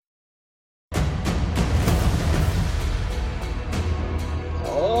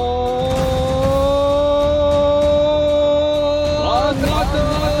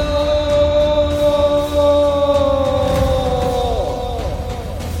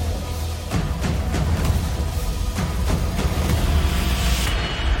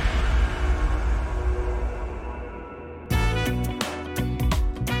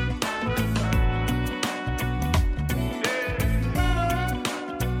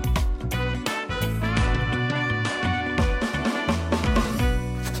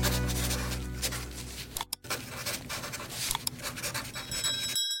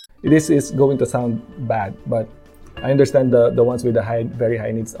this is going to sound bad, but I understand the ones with the very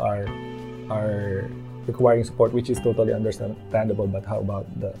high needs are requiring support, which is totally understandable. But how about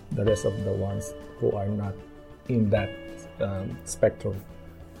the rest of the ones who are not in that spectrum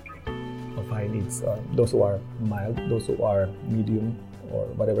of high needs? Those who are mild, those who are medium, or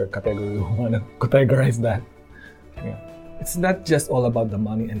whatever category you want to categorize that. Yeah. It's not just all about the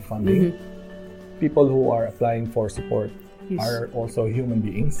money and funding. People who are applying for support are also human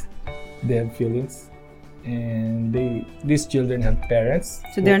beings. They have feelings, and these children have parents.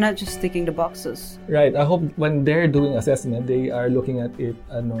 So they're not just ticking the boxes. Right. I hope when they're doing assessment, they are looking at it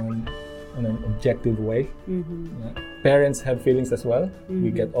on an objective way. Yeah. Parents have feelings as well. We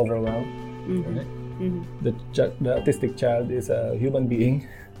get overwhelmed. Right? The autistic child is a human being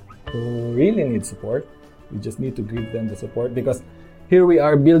who really needs support. We just need to give them the support, because here we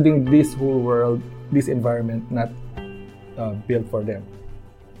are building this whole world, this environment, not built for them,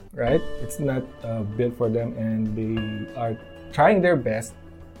 right? It's not built for them, and they are trying their best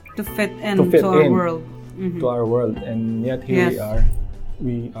to fit into our world. To our world, and yet here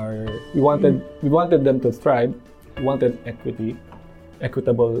we are. We wanted them to thrive. We wanted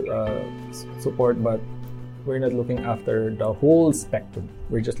equitable support, but we're not looking after the whole spectrum.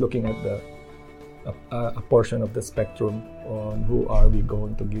 We're just looking at a portion of the spectrum on who are we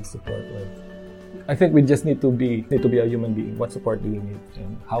going to give support with. I think we just need to be a human being. What support do you need,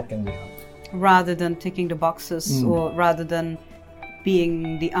 and how can we help? Rather than ticking the boxes, or rather than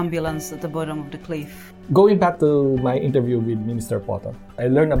being the ambulance at the bottom of the cliff. Going back to my interview with Minister Poto, I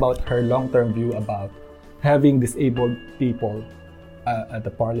learned about her long-term view about having disabled people at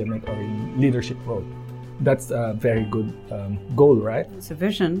the parliament or in leadership role. That's a very good goal, right? It's a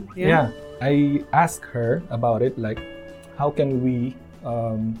vision. Yeah. I asked her about it, like, how can we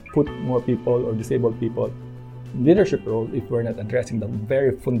put more people or disabled people in leadership role if we're not addressing the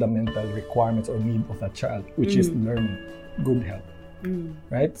very fundamental requirements or need of a child, which is learning, good health,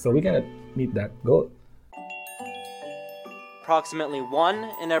 right? So we cannot meet that goal. Approximately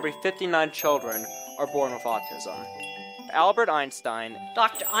 1 in every 59 children are born with autism. Albert Einstein.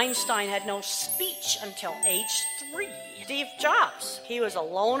 Dr. Einstein had no speech until age 3. Steve Jobs, he was a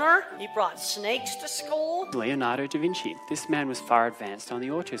loner. He brought snakes to school. Leonardo da Vinci. This man was far advanced on the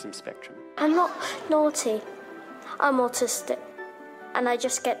autism spectrum. I'm not naughty. I'm autistic. And I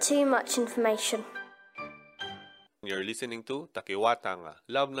just get too much information. You're listening to Takiwatanga,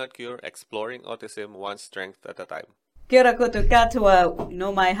 Love Not Cure, exploring autism one strength at a time. Kia ora koutou katoa,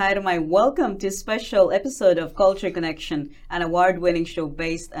 no mai haere mai. Welcome to a special episode of Culture Connection, an award-winning show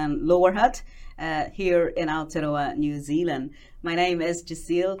based in Lower Hutt, here in Aotearoa, New Zealand. My name is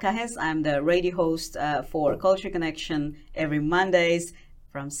Giselle Cajes. I'm the radio host for Culture Connection every Mondays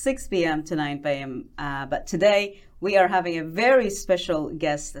from 6 p.m. to 9 p.m. But today we are having a very special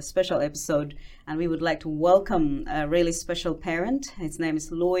guest, a special episode, and we would like to welcome a really special parent. His name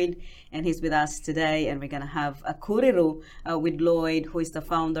is Lloyd, and he's with us today, and we're going to have a kuriru with Lloyd, who is the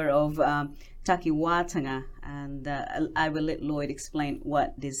founder of Takiwatanga, and I will let Lloyd explain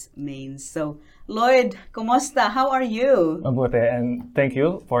what this means. So, Lloyd, kumusta? How are you? Mabuti, and thank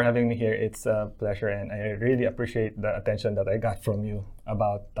you for having me here. It's a pleasure, and I really appreciate the attention that I got from you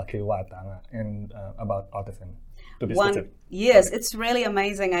about Takiwatanga and about autism. Yes, it's really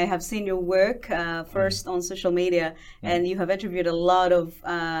amazing. I have seen your work first on social media, and you have interviewed a lot of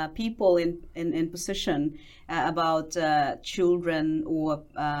people in position about children or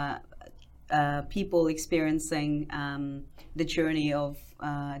people experiencing the journey of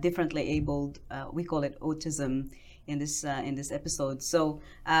differently abled. We call it autism in this episode. So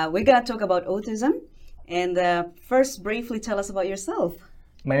we're gonna talk about autism, and first, briefly tell us about yourself.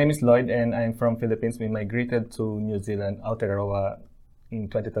 My name is Lloyd, and I'm from Philippines. We migrated to New Zealand, Aotearoa, in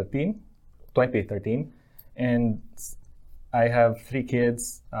 2013, and I have 3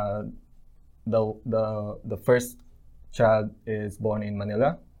 kids. The first child is born in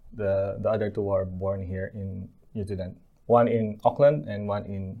Manila. The other 2 are born here in New Zealand. 1 in Auckland and 1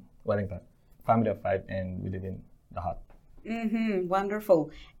 in Wellington. Family of 5, and we live in the Hutt. Wonderful.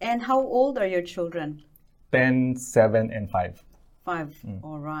 And how old are your children? 10, 7, and 5. 5.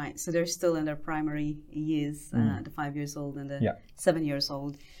 All right. So they're still in their primary years, the 5 years old and the 7 years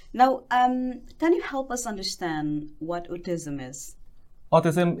old. Now, can you help us understand what autism is?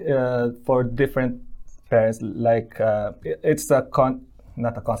 Autism, for different parents, like it's not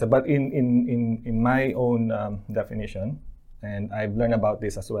a concept, but in my own definition, and I've learned about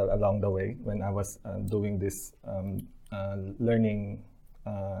this as well along the way when I was doing this learning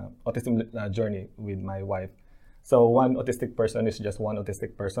autism journey with my wife. So one autistic person is just one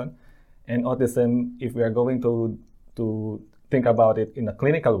autistic person, and autism, if we are going to think about it in a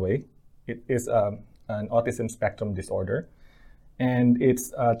clinical way, it is an autism spectrum disorder, and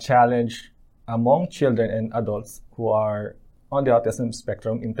it's a challenge among children and adults who are on the autism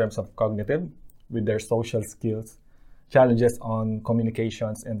spectrum in terms of cognitive, with their social skills, challenges on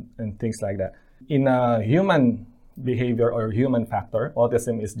communications and things like that. In a human behavior or human factor,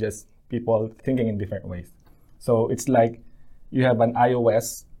 autism is just people thinking in different ways. So it's like you have an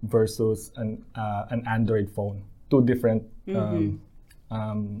iOS versus an Android phone, two different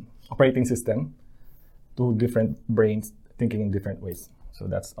operating system, two different brains thinking in different ways. So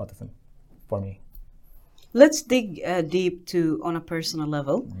that's autism for me. Let's dig deep on a personal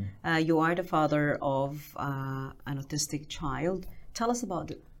level. You are the father of an autistic child. Tell us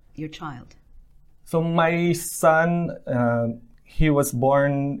about your child. So my son, he was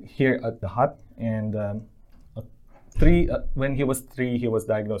born here at the hut, and when he was 3, he was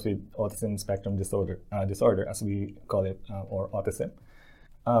diagnosed with autism spectrum disorder, as we call it, or autism.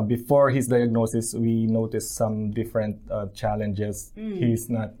 Before his diagnosis, we noticed some different challenges. He's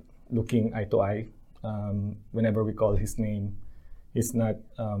not looking eye to eye. Whenever we call his name, he's not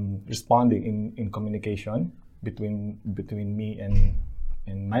responding in communication between me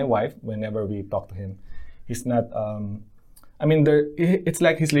and my wife. Whenever we talk to him, he's not. It's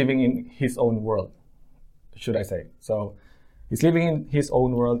like he's living in his own world, should I say? So he's living in his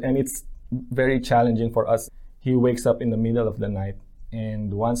own world, and it's very challenging for us. He wakes up in the middle of the night,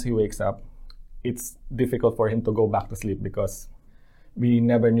 and once he wakes up, it's difficult for him to go back to sleep because we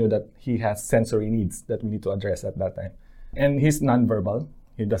never knew that he has sensory needs that we need to address at that time. And he's nonverbal.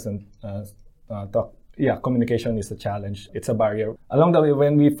 He doesn't talk. Yeah, communication is a challenge. It's a barrier. Along the way,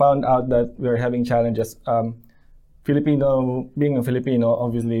 when we found out that we were having challenges, being a Filipino,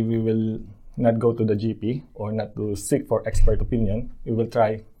 obviously we will not go to the GP or not to seek for expert opinion. We will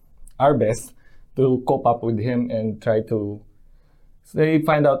try our best to cope up with him and try to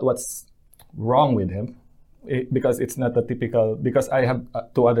find out what's wrong with him. Because it's not a typical, because I have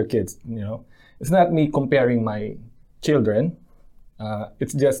 2 other kids, it's not me comparing my children.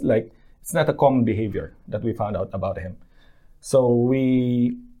 It's just like, it's not a common behavior that we found out about him. So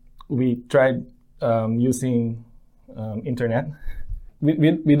we tried using internet.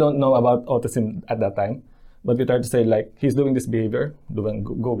 We don't know about autism at that time, but we tried to say, like, he's doing this behavior, doing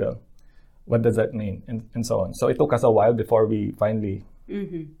Google. What does that mean? And so on. So it took us a while before we finally,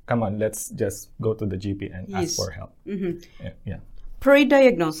 come on, let's just go to the GP and ask for help. Yeah.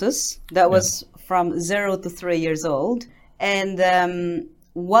 Pre-diagnosis, that was from 0 to 3 years old. And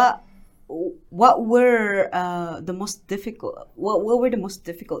what were the most difficult? What were the most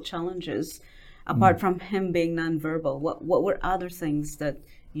difficult challenges apart from him being nonverbal? What were other things that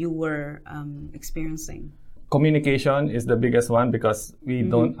you were experiencing? Communication is the biggest one because we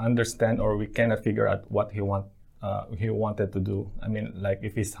don't understand or we cannot figure out what he wanted to do. I mean, like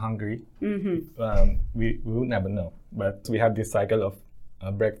if he's hungry, we will never know. But we have this cycle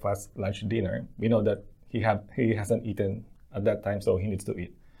of breakfast, lunch, dinner. We know that he hasn't eaten at that time, so he needs to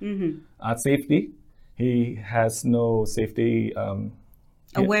eat. At safety, he has no safety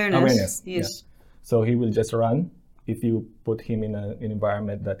awareness. Yes. Yeah. So he will just run if you put him in an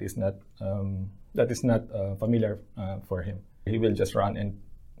environment that is not familiar for him. He will just run and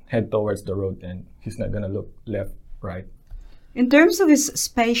head towards the road, and he's not gonna look left, right. In terms of his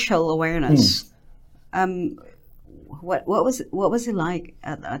spatial awareness, what was he like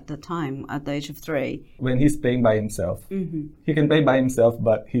at the time, at the age of 3? When he's playing by himself, he can play by himself,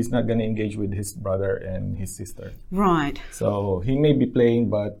 but he's not gonna engage with his brother and his sister. Right. So he may be playing,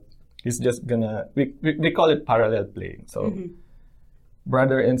 but he's just gonna. We call it parallel playing. So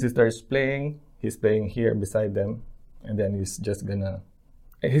brother and sister is playing. He's playing here beside them, and then he's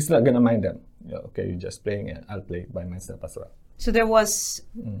not gonna mind them. Okay, you're just playing, and I'll play by myself as well. So there was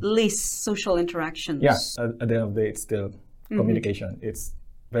least social interactions. Yeah, at the end of the day, it's still communication. It's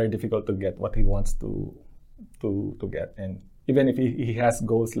very difficult to get what he wants to get, and even if he has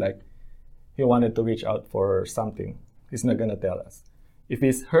goals, like he wanted to reach out for something, he's not gonna tell us. If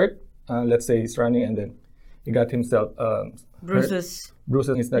he's hurt, let's say he's running and then he got himself bruises.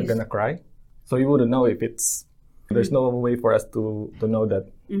 He's not gonna cry. So you wouldn't know if it's. There's no way for us to know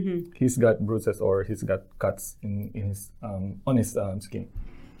that he's got bruises or he's got cuts on his skin.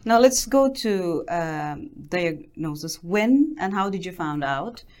 Now let's go to diagnosis. When and how did you find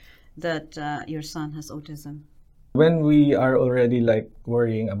out that your son has autism? When we are already like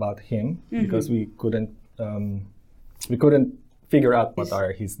worrying about him because we couldn't figure out what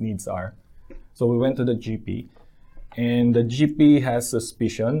his needs are, so we went to the GP, and the GP has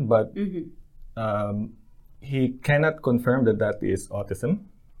suspicion, but he cannot confirm that is autism.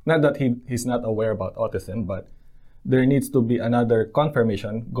 Not that he's not aware about autism, but there needs to be another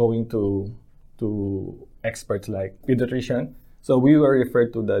confirmation going to experts like pediatrician. So we were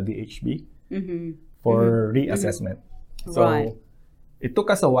referred to the DHB for reassessment. So Right. it took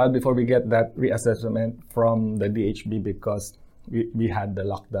us a while before we get that reassessment from the DHB because we had the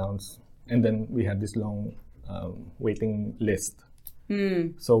lockdowns and then we had this long waiting list.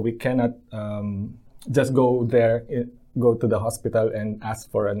 So we cannot just go there, go to the hospital and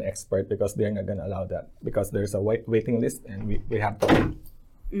ask for an expert because they're not going to allow that because there's a waiting list and we have to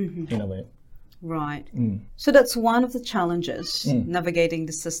wait in a way. Right. So that's one of the challenges, navigating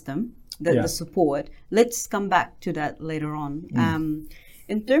the system, the support. Let's come back to that later on.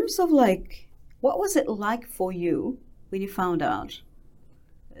 In terms of like, what was it like for you when you found out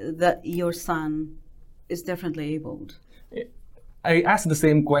that your son is differently abled? I asked the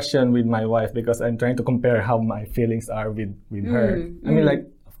same question with my wife because I'm trying to compare how my feelings are with her. I mean, like,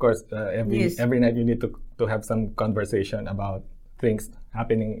 of course, every night you need to have some conversation about things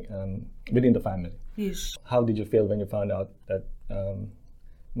happening within the family. Yes. How did you feel when you found out that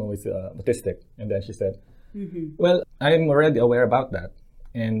Mo is autistic? And then she said, well, I'm already aware about that.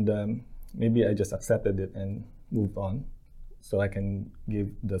 And maybe I just accepted it and moved on so I can give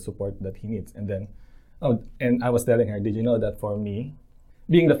the support that he needs. And then, and I was telling her, did you know that for me,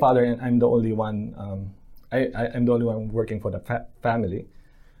 being the father and I'm the only one, I'm the only one working for the family,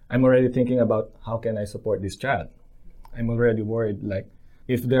 I'm already thinking about how can I support this child. I'm already worried, like,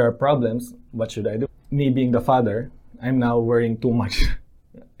 if there are problems, what should I do? Me being the father, I'm now worrying too much.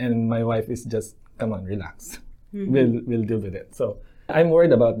 And my wife is just, come on, relax. We'll deal with it. So I'm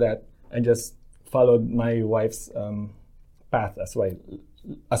worried about that. I just followed my wife's path as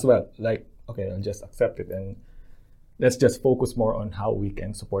well. Like, okay, I'll just accept it and let's just focus more on how we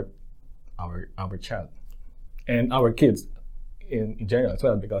can support our child and our kids in general as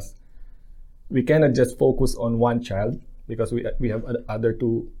well, because we cannot just focus on one child because we have other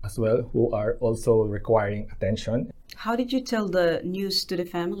two as well who are also requiring attention. How did you tell the news to the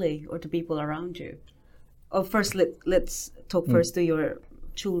family or to people around you? Oh, first, let's talk first to your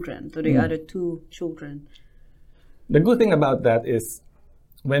children, to the other two children. The good thing about that is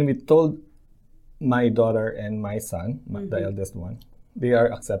when we told my daughter and my son, the eldest one, they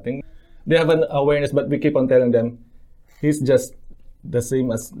are accepting. They have an awareness, but we keep on telling them, he's just the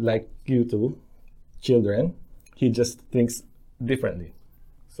same as like you two children. He just thinks differently.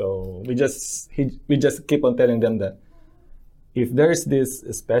 So we just keep on telling them that if there's this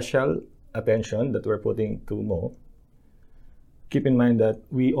special attention that we're putting to Mo, keep in mind that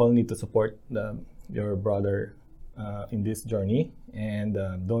we all need to support your brother in this journey, and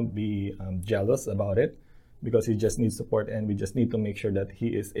don't be jealous about it because he just needs support, and we just need to make sure that he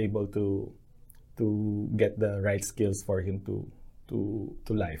is able to get the right skills for him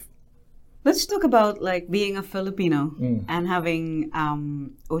to life. Let's talk about like being a Filipino and having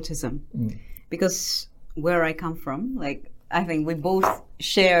autism, because where I come from, like I think we both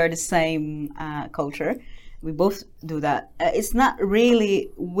share the same culture. We both do that. It's not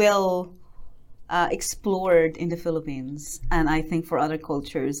really well explored in the Philippines, and I think for other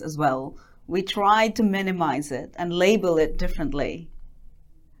cultures as well. We try to minimize it and label it differently.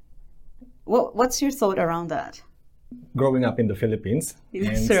 What's your thought around that? Growing up in the Philippines,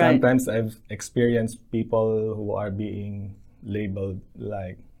 That's and right. sometimes I've experienced people who are being labeled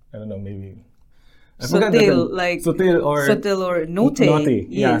like, I don't know, maybe sutil or naughty. Naughty,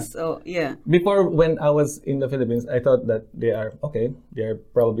 yeah. Yes. Oh, yeah. Before, when I was in the Philippines, I thought that they are okay. They're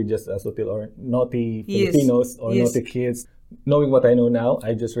probably just sutil or naughty Yes. Filipinos or Yes. naughty kids. Knowing what I know now,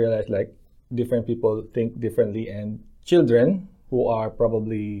 I just realized like different people think differently, and children who are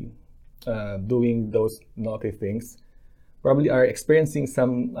probably doing those naughty things probably are experiencing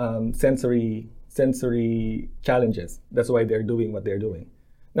some sensory challenges. That's why they're doing what they're doing.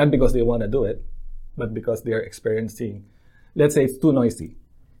 Not because they want to do it, but because they're experiencing, let's say it's too noisy.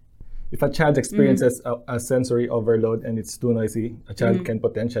 If a child experiences a sensory overload and it's too noisy, a child can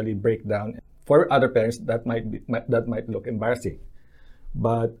potentially break down. For other parents, that might look embarrassing.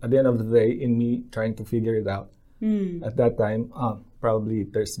 But at the end of the day, in me trying to figure it out, at that time, probably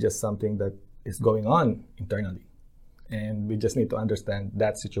there's just something that is going on internally. And we just need to understand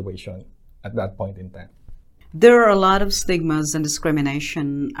that situation at that point in time. There are a lot of stigmas and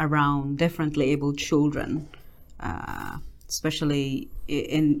discrimination around differently abled children, especially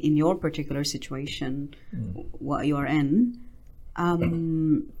in your particular situation, what you are in.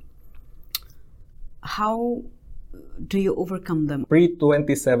 How do you overcome them?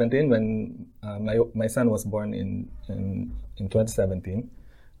 Pre-2017, when my son was born in 2017,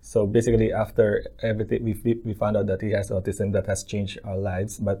 so basically after everything, we found out that he has autism. That has changed our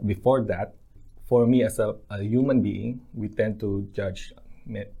lives. But before that, for me as a human being, we tend to judge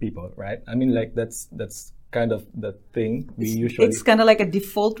people, right? I mean, like that's kind of the thing we usually. It's kind of like a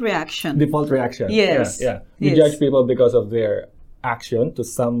default reaction. Default reaction. Yes. Yeah. We judge people because of their action to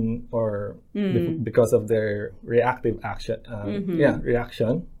some, or because of their reactive action.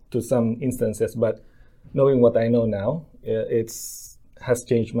 Reaction to some instances. But knowing what I know now, has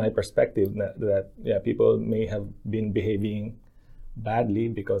changed my perspective that people may have been behaving badly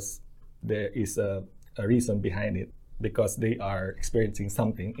because there is a reason behind it, because they are experiencing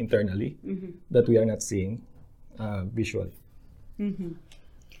something internally that we are not seeing visually.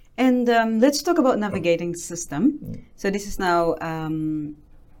 And let's talk about navigating system. So this is now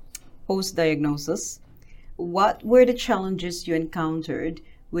post-diagnosis. What were the challenges you encountered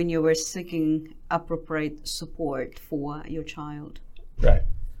when you were seeking appropriate support for your child? Right.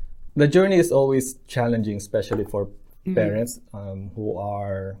 The journey is always challenging, especially for parents who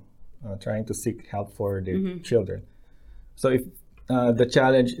are trying to seek help for their children. So if the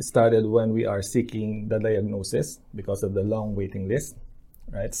challenge started when we are seeking the diagnosis because of the long waiting list,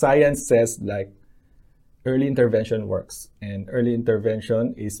 right? Science says like early intervention works, and early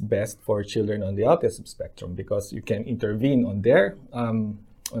intervention is best for children on the autism spectrum because you can intervene on their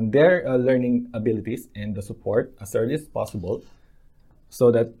learning abilities and the support as early as possible,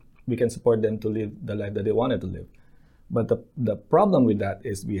 so that we can support them to live the life that they wanted to live. But the problem with that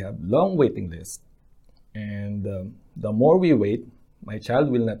is we have long waiting lists, and the more we wait, my child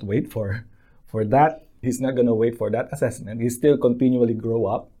will not wait for that. He's not going to wait for that assessment. He still continually grow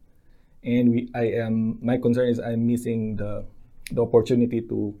up, and my concern is I'm missing the opportunity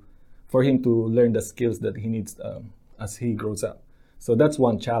for him to learn the skills that he needs as he grows up. So that's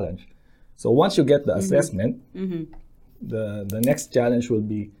one challenge. So once you get the assessment, the next challenge will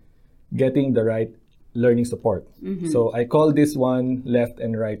be getting the right learning support. So I call this one left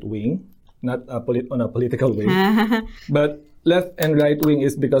and right wing, not on a political way. But left and right wing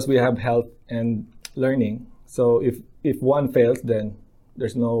is because we have health and learning. So if one fails, then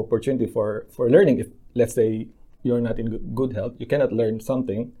there's no opportunity for learning. If, let's say, you're not in good health, you cannot learn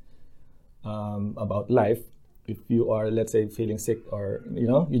something about life. If you are, let's say, feeling sick, or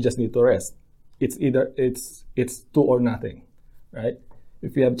you just need to rest. It's either it's two or nothing, right?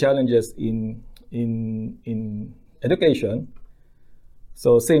 If you have challenges in education,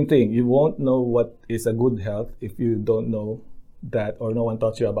 so same thing. You won't know what is a good health if you don't know that, or no one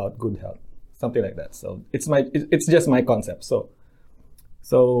taught you about good health, something like that. So it's just my concept.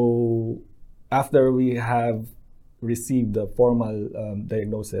 So after we have received the formal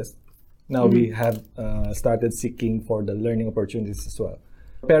diagnosis, now we have started seeking for the learning opportunities as well.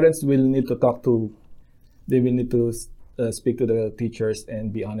 Parents will need to speak to the teachers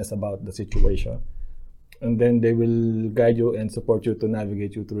and be honest about the situation. And then they will guide you and support you to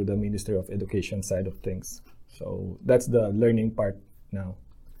navigate you through the Ministry of Education side of things. So that's the learning part now.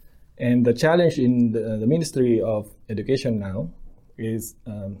 And the challenge in the Ministry of Education now is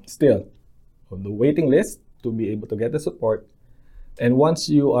still on the waiting list to be able to get the support. And once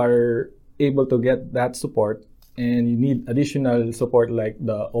you are able to get that support and you need additional support like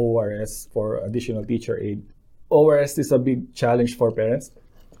the ORS for additional teacher aid, ORS is a big challenge for parents.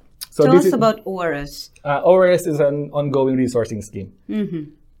 So Tell us about ORS. ORS is an ongoing resourcing scheme.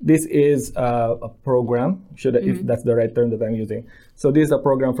 This is a program, if that's the right term that I'm using. So this is a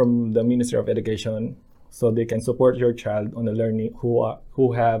program from the Ministry of Education, so they can support your child on the learning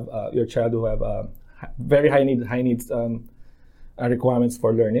who have very high needs requirements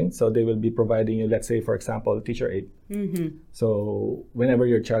for learning. So they will be providing you, let's say, for example, teacher aid. So whenever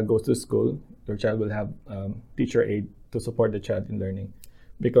your child goes to school, your child will have teacher aid to support the child in learning,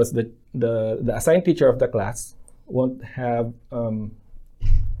 because the assigned teacher of the class won't have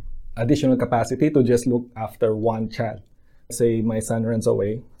additional capacity to just look after one child. Say my son runs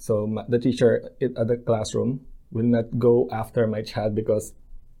away, so the teacher at the classroom will not go after my child, because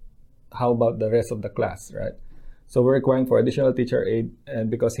how about the rest of the class, right? So we're requiring for additional teacher aid,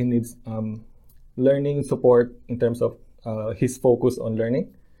 and because he needs learning support in terms of his focus on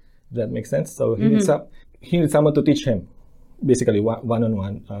learning. Does that make sense? So he needs someone to teach him, basically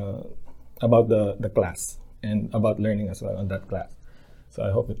one-on-one, about the class and about learning as well on that class. So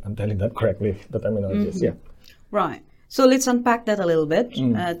I hope I'm telling that correctly, the terminologies. Yeah. Right. So let's unpack that a little bit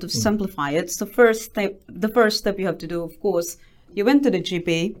to simplify it. So the first step you have to do, of course, you went to the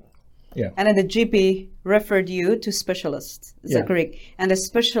GP. Yeah. And then the GP referred you to specialists. Is that correct? And the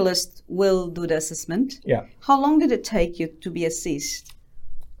specialist will do the assessment. Yeah. How long did it take you to be assessed?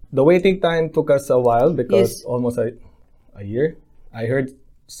 The waiting time took us a while, because almost a year. I heard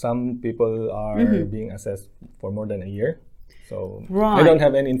some people are being assessed for more than a year. So Right. I don't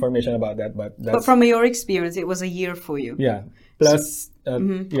have any information about that, but that's But from your experience, it was a year for you. yeah. Plus,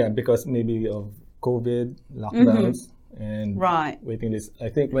 yeah, because maybe of COVID lockdowns and Right. waiting list. I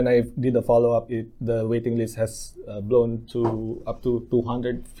think when I did the follow up, the waiting list has blown to up to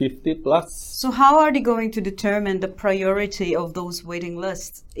 250 plus. So how are they going to determine the priority of those waiting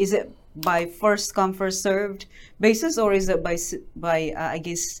lists? Is it by first come first served basis, or is it by I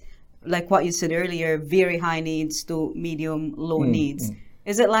guess like what you said earlier, very high needs to medium low needs?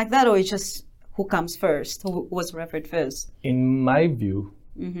 Is it like that, or it's just who comes first, who was referred first? In my view,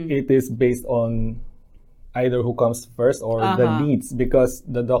 it is based on either who comes first or the needs, because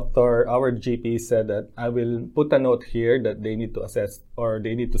the doctor, our GP, said that I will put a note here that they need to assess or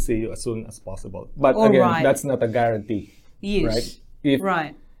they need to see you as soon as possible. But All again, right. that's not a guarantee, Yes. right? If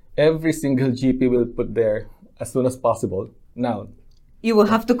Right. every single GP will put there as soon as possible, now You will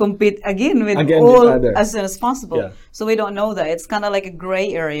have to compete again with Again all with others. as soon as possible. Yeah. So we don't know that. It's kind of like a gray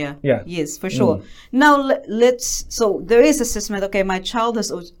area. Yeah. Yes, for sure. Now let's. So there is assessment. Okay, my child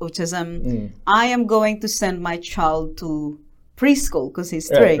has autism. I am going to send my child to preschool because he's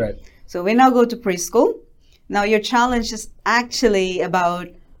 3. right. So we now go to preschool. Now your challenge is actually about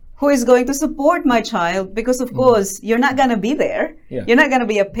who is going to support my child, because of course you're not going to be there. Yeah. You're not going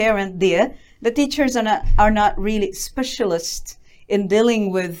to be a parent there. The teachers are not really specialists in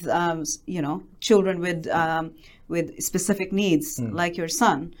dealing with children with specific needs like your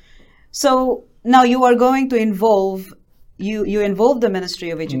son. So now you are going to involve the Ministry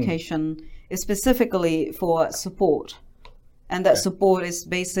of Education specifically for support, and that support is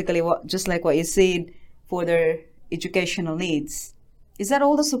basically just like what you said, for their educational needs. Is that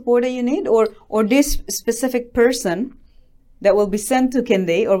all the support that you need, or this specific person that will be sent to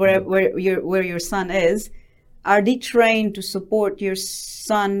Kindi or where your son is? Are they trained to support your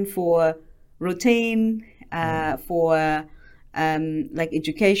son for routine, for like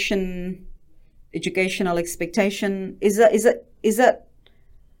educational expectation? Is that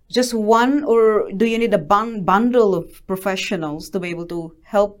just one, or do you need a bundle of professionals to be able to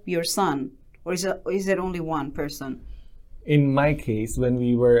help your son, or is it only one person? in my case, when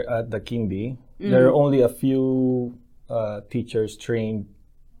we were at the Kindi, there are only a few teachers trained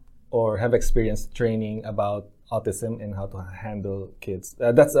or have experienced training about autism and how to handle kids.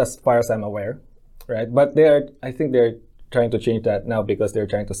 That's as far as I'm aware, right? But I think they're trying to change that now because they're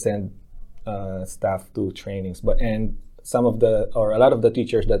trying to send staff to trainings. And a lot of the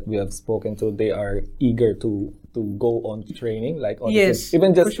teachers that we have spoken to, they are eager to go on training, like autism, Yes,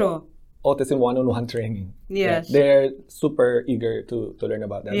 even just for sure. autism one-on-one training. Yes. Yeah, they're super eager to learn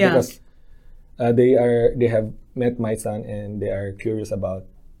about that Yeah. because they have met my son and they are curious about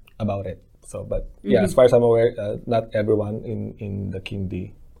it. So, but yeah, as far as I'm aware, not everyone in the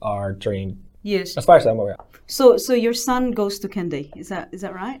Kindi are trained. Yes. As far as I'm aware, So your son goes to Kindi. Is that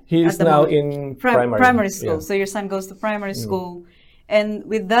right? he is At the now moment? in primary school. Yeah. So your son goes to primary school, and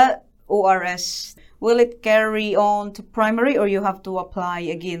with that ORS, will it carry on to primary, or you have to apply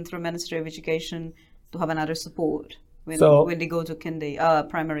again through Ministry of Education to have another support when they go to Kindi,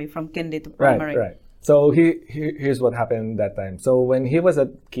 primary, from Kindi to primary? Right. So here's what happened that time. So when he was at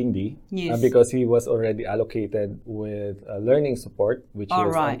Kindi, Yes. because he was already allocated with learning support, which All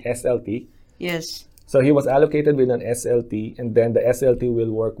is right. an SLT. Yes. So he was allocated with an SLT, and then the SLT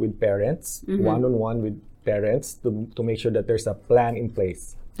will work with parents, one-on-one with parents, to make sure that there's a plan in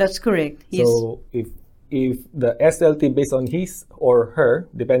place. That's correct. Yes. So if the SLT based on his or her,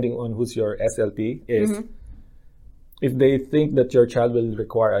 depending on who's your SLT is, if they think that your child will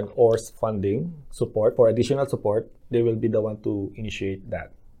require an ORS funding support for additional support, they will be the one to initiate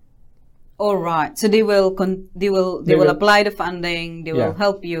that. All right. So they will apply the funding. They will Yeah.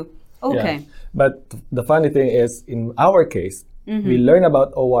 help you. Okay. Yeah. But the funny thing is, in our case, we learn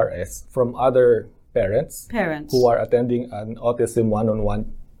about ORS from other parents who are attending an autism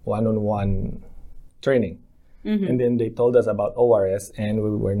one-on-one training. And then they told us about ORS, and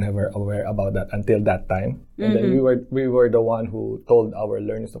we were never aware about that until that time. And then we were the one who told our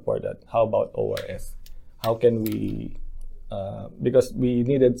learning support that, how about ORS? How can we, because we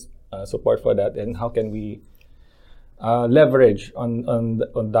needed support for that, and how can we leverage on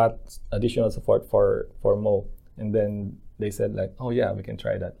that additional support for Mo? And then they said like, oh yeah, we can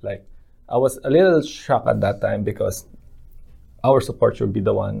try that. Like, I was a little shocked at that time because our support should be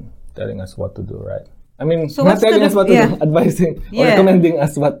the one telling us what to do, right? I mean, So not what's the telling us what to yeah. do, advising or Yeah. recommending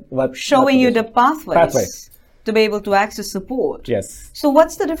us what Showing to you do. the pathways to be able to access support. Yes. So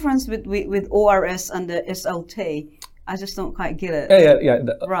what's the difference with ORS and the SLT? I just don't quite get it. Yeah.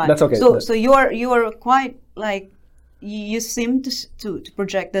 Right. That's okay. So you are quite like you seem to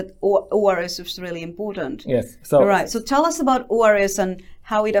project that ORS is really important. Yes. So right. So tell us about ORS and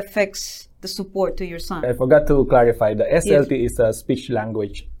how it affects the support to your son. I forgot to clarify. The SLT is a speech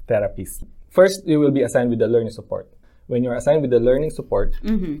language therapist. First, you will be assigned with the learning support. When you're assigned with the learning support,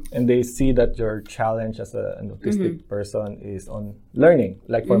 and they see that your challenge as an autistic person is on learning,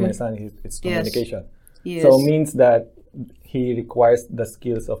 like for my son, it's communication. Yes. So it means that he requires the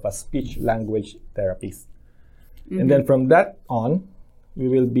skills of a speech language therapist. And then from that on, we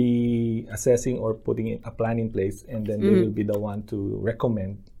will be assessing or putting a plan in place, and then they will be the one to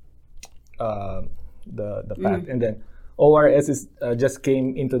recommend the path. And then ORS just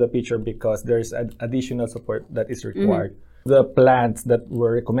came into the picture because there's additional support that is required. The plans that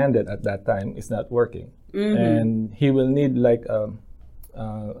were recommended at that time is not working, and he will need like a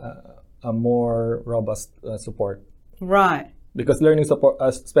more robust support. Right. Because learning support,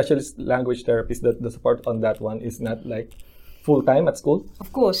 specialist language therapist, the support on that one is not like full time at school.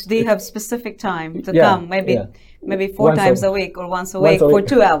 Of course, they have specific time to come. Maybe four Once times a week or once a week for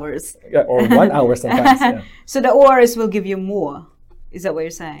 2 hours. Yeah, or 1 hour sometimes. So the ORS will give you more. Is that what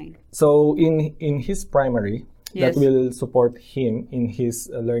you're saying? So in his primary, Yes. that will support him in his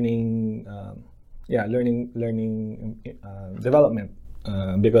learning development.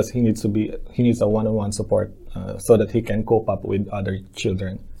 Because he needs a one-on-one support so that he can cope up with other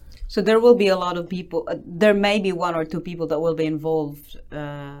children. So there will be a lot of people. There may be 1 or 2 people that will be involved,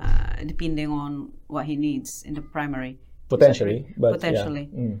 depending on what he needs in the primary. Potentially, but potentially.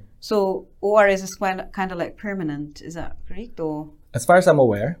 Yeah. So ORS is kind of like permanent. Is that correct? Or as far as I'm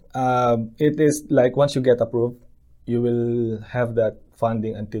aware, it is like once you get approved, you will have that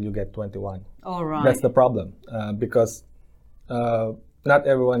funding until you get 21. all right. That's the problem because not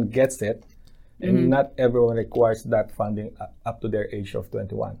everyone gets it, and not everyone requires that funding up to their age of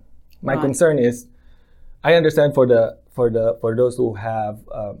 21. My concern is, I understand for those who have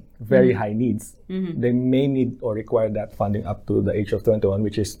very high needs, they may need or require that funding up to the age of 21,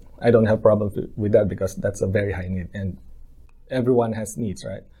 which is, I don't have problems with that because that's a very high need and everyone has needs,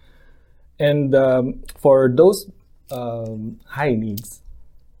 right? And for those high needs,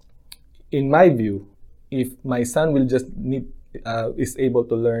 in my view, if my son will just is able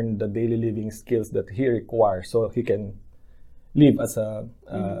to learn the daily living skills that he requires so he can live as a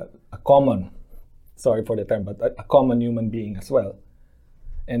common, sorry for the term, but a common human being as well.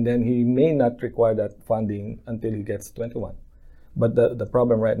 And then he may not require that funding until he gets 21. But the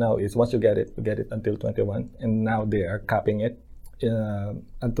problem right now is once you get it until 21, and now they are capping it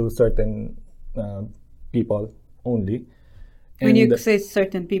unto certain people only. When And you say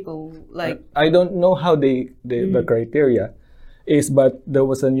certain people, like I don't know how the criteria is, but there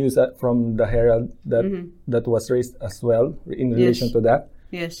was a news from the Herald that was raised as well in relation to that.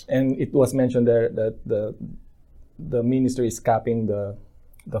 yes, And it was mentioned there that the ministry is capping the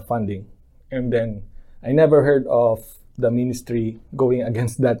funding. And then I never heard of the ministry going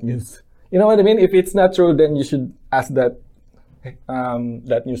against that news. You know what I mean? If it's not true, then you should ask that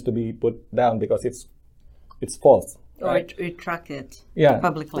news to be put down because it's false. or Right? retract it Yeah.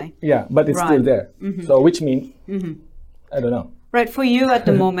 publicly. Yeah, but it's still there. So which means, I don't know. Right, for you at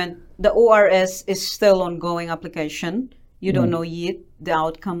the moment, the ORS is still ongoing application. You don't know yet the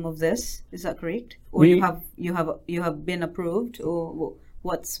outcome of this. Is that correct? Or you have been approved, or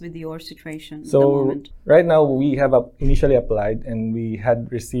what's with your situation at the So moment? right now we have initially applied and we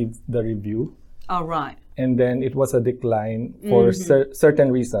had received the review, All right. and then it was a decline for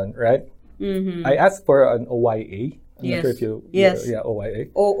certain reason, right? I asked for an OYA. I'm not sure if you OYA.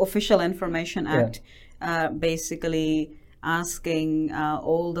 Or Official Information Act, basically asking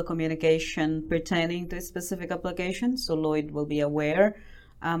all the communication pertaining to a specific application, so Lloyd will be aware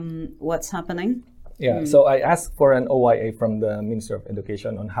what's happening. Yeah, so I asked for an OYA from the Minister of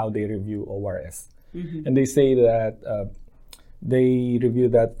Education on how they review ORS. And they say that they review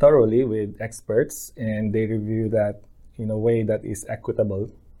that thoroughly with experts, and they review that in a way that is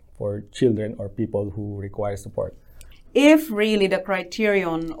equitable for children or people who require support. If really the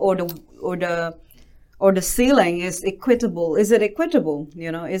criterion or the ceiling is equitable, is it equitable?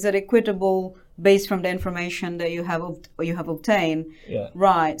 Is it equitable based from the information that you have obtained? Yeah.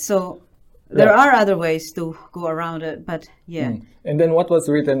 Right. So there are other ways to go around it, but yeah. And then what was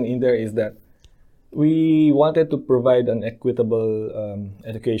written in there is that we wanted to provide an equitable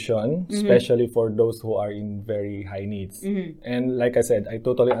education, especially for those who are in very high needs. And like I said, I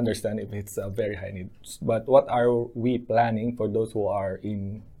totally understand if it's a very high need. But what are we planning for those who are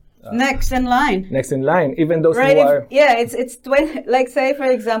in Next in line. next in line? Even those Right. who are It's 20. Like say for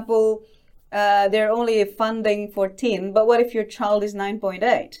example, they're only funding 14, but what if your child is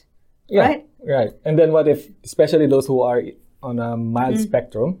 9.8? right? Right. And then what if, especially those who are on a mild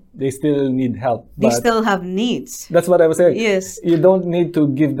spectrum, they still need help. They still have needs. That's what I was saying. Yes. You don't need to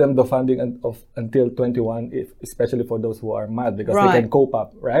give them the funding until 21, especially for those who are mild, because they can cope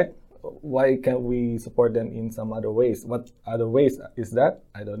up, right? Why can't we support them in some other ways? What other ways is that?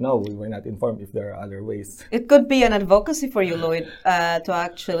 I don't know. We were not informed if there are other ways. It could be an advocacy for you, Lloyd, to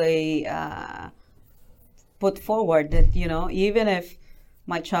actually put forward that, even if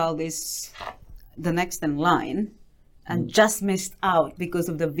my child is the next in line and just missed out because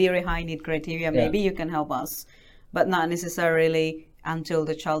of the very high need criteria, maybe you can help us, but not necessarily until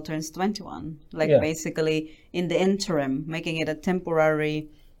the child turns 21. Basically in the interim, making it a temporary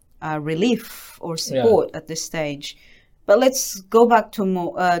relief or support at this stage. But let's go back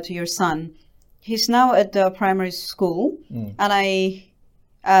to your son. He's now at the primary school, and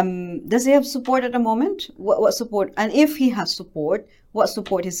does he have support at the moment? What support? And if he has support, what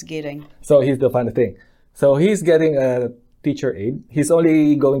support he's getting? So here's the funny thing. So he's getting a teacher aide. He's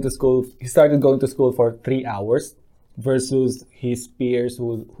only going to school. He started going to school for 3 hours versus his peers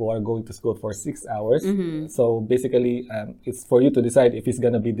who are going to school for 6 hours. So basically, it's for you to decide if he's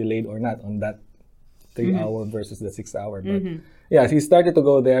going to be delayed or not on that 3 hour versus the 6 hour. But yeah, he started to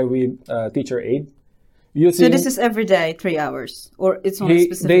go there with teacher aide. So this is every day, 3 hours, or it's only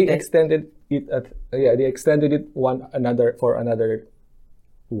specific they day? extended it they extended it for another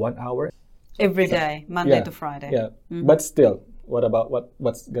 1 hour. Every day, Monday to Friday. Yeah, but still, what about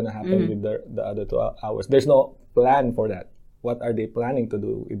what's gonna happen with the other 2 hours? There's no plan for that. What are they planning to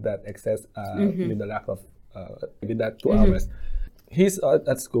do with that excess, with the lack of, with that 2 hours? He's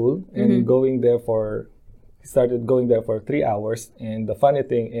at school and he started going there for 3 hours. And the funny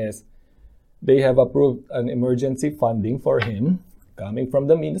thing is, they have approved an emergency funding for him coming from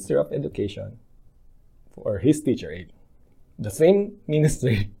the Ministry of Education for his teacher aide. The same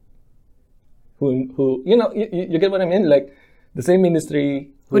ministry who you get what I mean? Like the same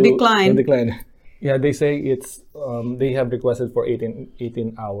ministry who declined. Yeah, they say it's they have requested for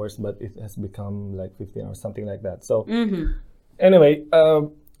 18 hours, but it has become like 15 or something like that. So anyway,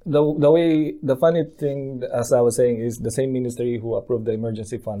 the funny thing, as I was saying, is the same ministry who approved the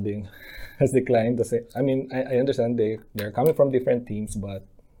emergency funding has declined the same. I mean, I understand they're coming from different teams, but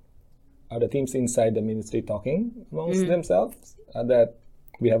are the teams inside the ministry talking amongst themselves that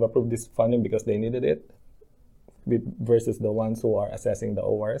we have approved this funding because they needed it, versus the ones who are assessing the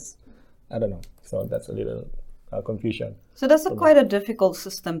ORs? I don't know. So that's a little confusion. So that's quite a difficult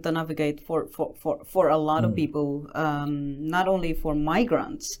system to navigate for a lot of people, not only for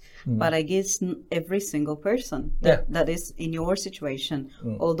migrants, but I guess every single person that is in your situation,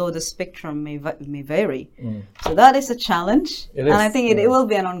 although the spectrum may vary. So that is a challenge. I think it will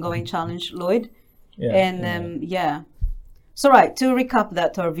be an ongoing challenge, Lloyd. So to recap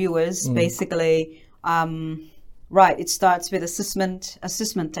that to our viewers, basically, it starts with assessment.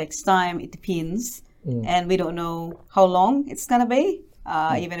 Assessment takes time. It depends. And we don't know how long it's going to be.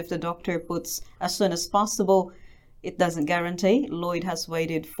 Even if the doctor puts as soon as possible, it doesn't guarantee. Lloyd has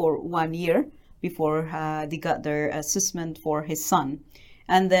waited for 1 year before they got their assessment for his son.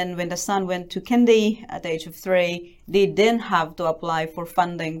 And then when the son went to kindy at the age of 3, they then have to apply for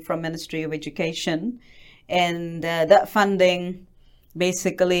funding from Ministry of Education. And that funding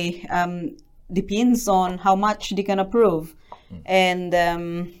basically depends on how much they can approve. And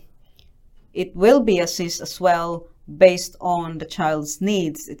it will be assessed as well based on the child's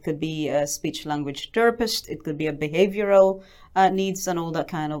needs. It could be a speech language therapist, it could be a behavioral needs, and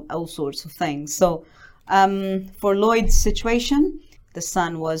all sorts of things. So for Lloyd's situation, the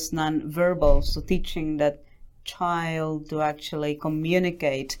son was non-verbal, so teaching that child to actually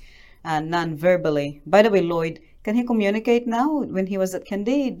communicate non-verbally. By the way, Lloyd, can he communicate now? When he was at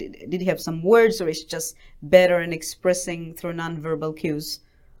kindy, did he have some words, or is just better in expressing through non-verbal cues?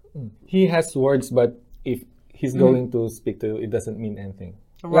 He has words, but if he's going to speak to you, it doesn't mean anything.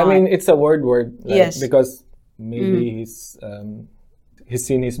 Right. I mean, it's a word, yes, because maybe he's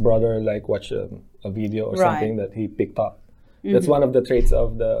seen his brother watch a video or something that he picked up. That's one of the traits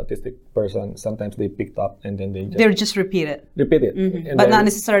of the autistic person. Sometimes they picked up and then they just repeat it. But not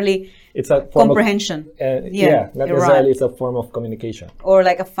necessarily it's a form comprehension. Not necessarily it's a form of communication. Or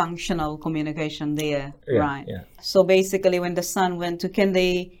like a functional communication there. Yeah. So basically when the son went to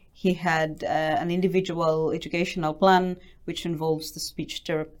kindy, he had an individual educational plan which involves the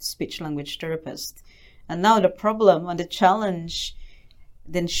speech language therapist. And now the problem and the challenge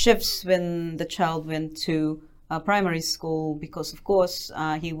then shifts when the child went to primary school, because of course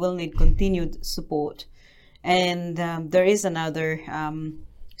he will need continued support. And there is another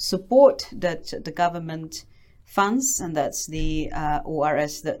support that the government funds, and that's the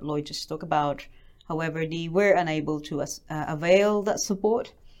ORS that Lloyd just talked about. However, they were unable to avail that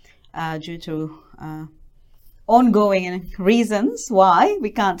support due to ongoing reasons why we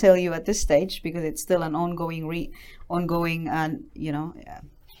can't tell you at this stage, because it's still an ongoing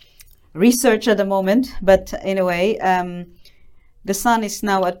research at the moment. But anyway, the son is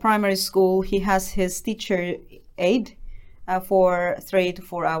now at primary school. He has his teacher aid for 3 to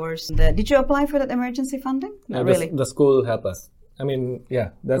 4 hours. Did you apply for that emergency funding? Not really. The school helped us. I mean, yeah,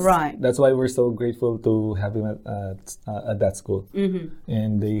 that's right. That's why we're so grateful to have him at that school.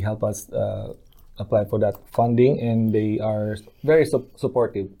 And they help us apply for that funding, and they are very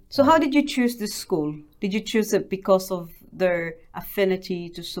supportive. So how did you choose this school? Did you choose it because of their affinity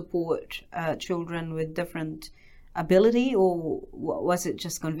to support children with different ability, or was it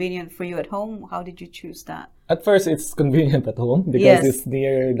just convenient for you at home? How did you choose that? At first, it's convenient at home because it's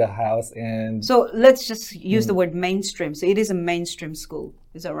near the house. And so let's just use the word mainstream. So it is a mainstream school.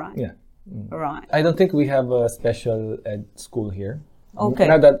 Is that right? Yeah. Right. I don't think we have a special ed school here. Okay.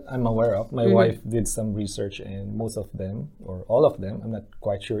 Not that I'm aware of. My wife did some research, and most of them, or all of them, I'm not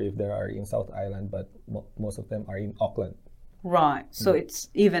quite sure if there are in South Island, but most of them are in Auckland. Right. So it's,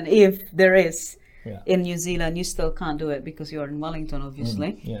 even if there is in New Zealand, you still can't do it because you're in Wellington,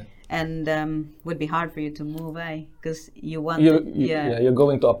 obviously. And would be hard for you to move, because you want you're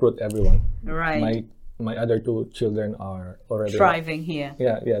going to uproot everyone. Right. My other 2 children are already thriving here.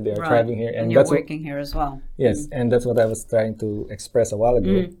 Yeah, they are thriving here, and you're working here as well. Yes, and that's what I was trying to express a while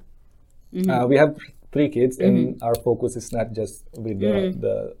ago. We have 3 kids, and our focus is not just with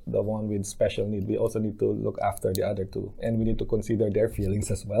the one with special need. We also need to look after the other 2, and we need to consider their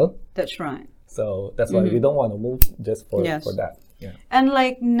feelings as well. That's right. So that's why we don't want to move just for that. Yeah. And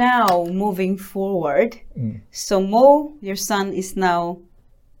like now, moving forward, so Mo, your son, is now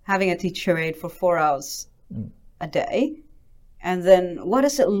having a teacher aid for 4 hours a day. And then what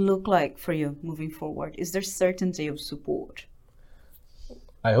does it look like for you moving forward? Is there certainty of support?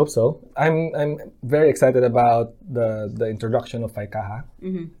 I hope so. I'm very excited about the introduction of Faikaha.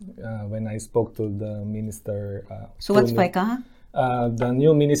 When I spoke to the minister. So what's Faikaha? The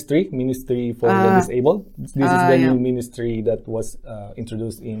new ministry for the disabled. This is the new ministry that was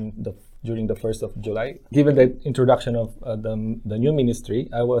introduced during the 1st of July. Given the introduction of the new ministry,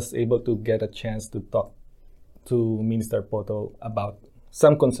 I was able to get a chance to talk to Minister Poto about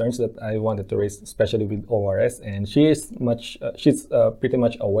some concerns that I wanted to raise, especially with ORS, and she's pretty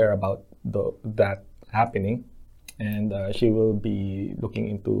much aware about that happening, and she will be looking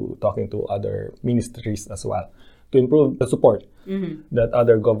into talking to other ministries as well to improve the support that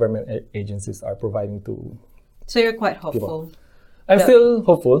other government agencies are providing to. So you're quite hopeful. People. I'm still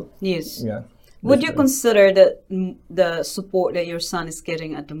hopeful. Yes. Yeah. Would you consider that the support that your son is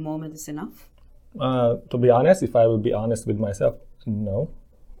getting at the moment is enough? To be honest, if I will be honest with myself, no.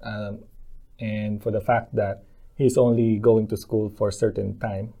 And for the fact that he's only going to school for a certain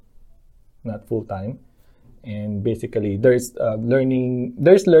time, not full time, and basically there's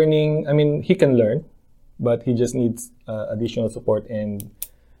learning. I mean, he can learn, but he just needs additional support. And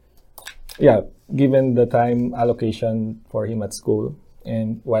given the time allocation for him at school,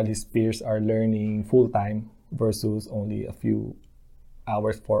 and while his peers are learning full time versus only a few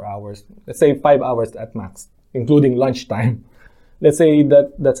hours, 4 hours, let's say 5 hours at max, including lunchtime. Let's say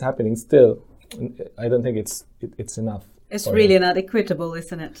that's happening still. I don't think it's enough. It's really not equitable,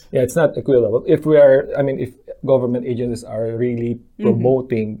 isn't it? Yeah, it's not equitable. If government agencies are really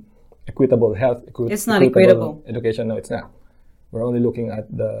promoting equitable health, it's not equitable education, no, it's not. We're only looking at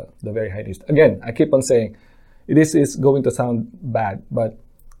the very high needs. Again, I keep on saying, this is going to sound bad, but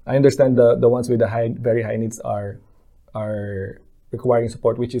I understand the ones with the very high needs are requiring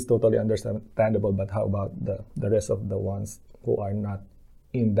support, which is totally understandable. But how about the rest of the ones who are not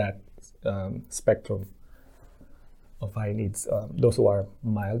in that spectrum of high needs? Those who are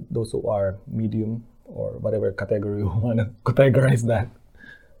mild, those who are medium, or whatever category you want to categorize that.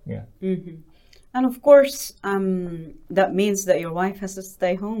 Yeah. And of course, that means that your wife has to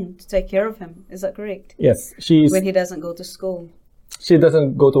stay home to take care of him. Is that correct? Yes, when he doesn't go to school. She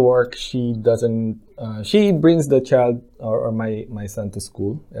doesn't go to work. She doesn't. She brings the child or my son to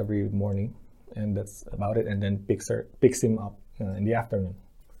school every morning, and that's about it. And then picks him up in the afternoon,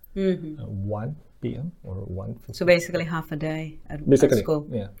 1 p.m. or 1:15. So basically half a day at school.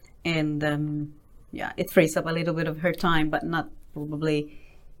 Yeah. And it frees up a little bit of her time, but not probably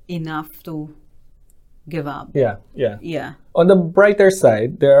enough to give up. Yeah. On the brighter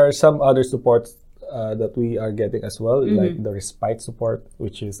side, there are some other supports that we are getting as well, like the respite support,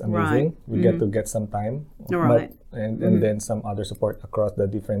 which is amazing. Right. We get to get some time, Right. and then some other support across the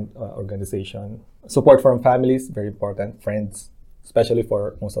different organization. Support from families, very important. Friends, especially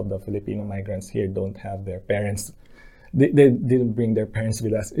for most of the Filipino migrants here, don't have their parents. They didn't bring their parents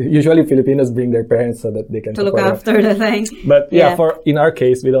with us. Usually Filipinos bring their parents so that they can To look support us. after the thing. But Yeah. for in our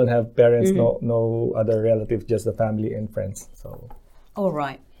case, we don't have parents, no other relatives, just the family and friends. So All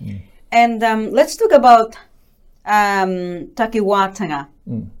right. And let's talk about Takiwatanga.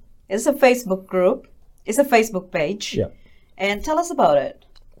 It's a Facebook group. It's a Facebook page. yeah. And tell us about it.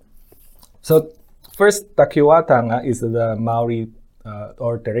 So first, Takiwatanga is the Maori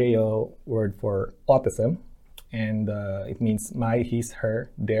or Tereo word for autism, and it means my, his,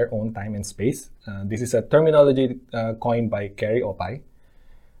 her, their own time and space. This is a terminology coined by Kerry Opay.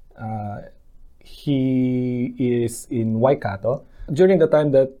 He is in Waikato. During the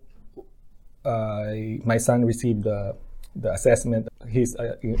time that my son received the assessment, he's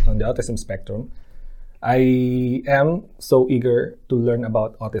on the autism spectrum, I am so eager to learn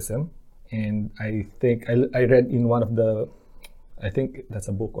about autism. And I think I read in one of the, I think that's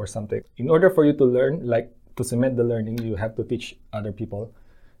a book or something. In order for you to learn, like to cement the learning, you have to teach other people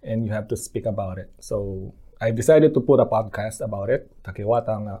and you have to speak about it. So I decided to put a podcast about it,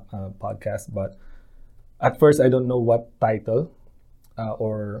 Takiwatanga podcast. But at first, I don't know what title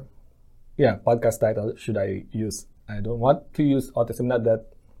podcast title should I use. I don't want to use autism, not that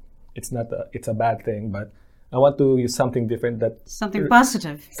it's a bad thing, but I want to use something different, Something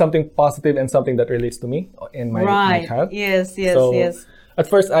positive. something positive and something that relates to me in my child. Yes. So at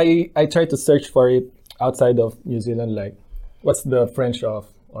first I tried to search for it outside of New Zealand, like what's the French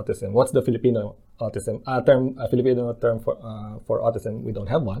of autism, what's the Filipino autism a Filipino term for autism. We don't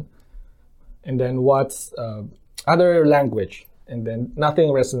have one. And then what's other language, and then nothing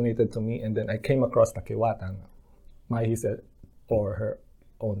resonated to me. And then I came across Takiwatanga, my, he said, or her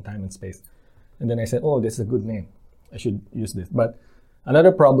own time and space. And then I said, oh, this is a good name. I should use this. But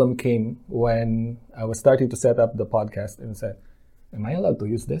another problem came when I was starting to set up the podcast and said, am I allowed to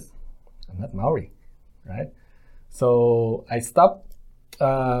use this? I'm not Maori, right? So I stopped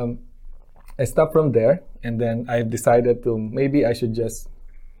from there, and then I've decided to maybe I should just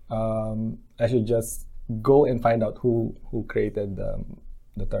go and find out who created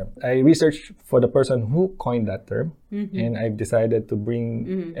the term. I researched for the person who coined that term, and I've decided to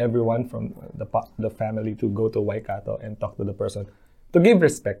bring everyone from the family to go to Waikato and talk to the person, to give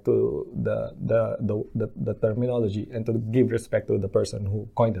respect to the terminology and to give respect to the person who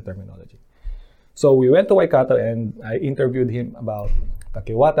coined the terminology. So we went to Waikato and I interviewed him about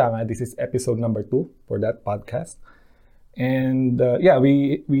Takiwatanga. This is episode number 2 for that podcast. And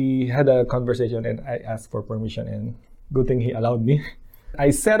we had a conversation and I asked for permission, and good thing he allowed me.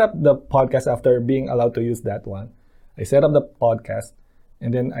 I set up the podcast after being allowed to use that one. I set up the podcast,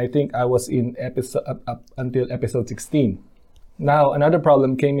 and then I think I was in episode up until episode 16. Now another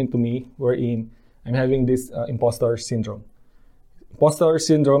problem came into me wherein I'm having this imposter syndrome. Imposter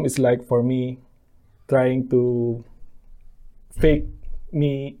syndrome is like for me trying to fake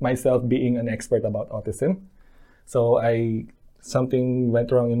myself being an expert about autism. So something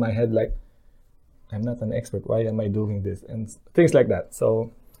went wrong in my head, like, I'm not an expert, why am I doing this? And things like that.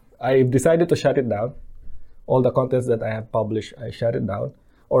 So I decided to shut it down. All the contents that I have published, I shut them down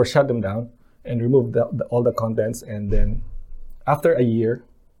and remove all the contents. And then after a year,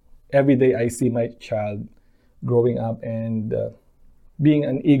 every day I see my child growing up and being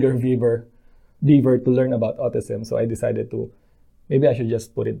an eager beaver to learn about autism. So I decided maybe I should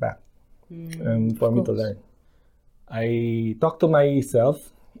just put it back for me to learn. I talked to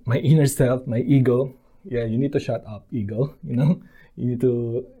myself, my inner self, my ego. Yeah, you need to shut up, ego. You need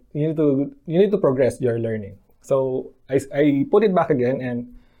to progress your learning. So I put it back again,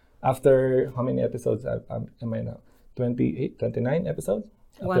 and after how many episodes am I now? 28, 29 episodes.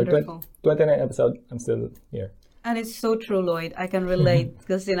 Wonderful. 29 episodes, I'm still here. And it's so true, Lloyd. I can relate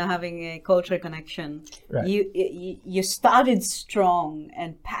because having a culture connection. Right. You started strong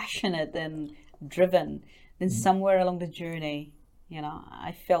and passionate and driven. Then somewhere along the journey,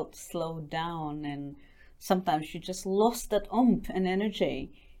 I felt slowed down, and sometimes you just lost that oomph and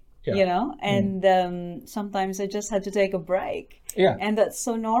energy, and sometimes I just had to take a break. Yeah. And that's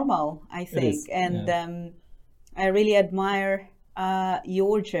so normal, I think. And I really admire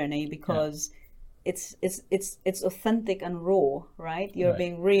your journey because it's authentic and raw, right? You're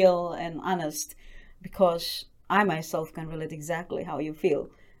being real and honest, because I myself can relate exactly how you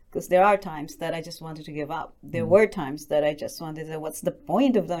feel. Because there are times that I just wanted to give up. There were times that I just wanted to say, what's the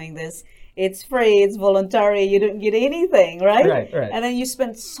point of doing this? It's free, it's voluntary, you don't get anything, right? Right. And then you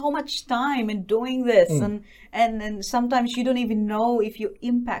spend so much time in doing this, and then sometimes you don't even know if you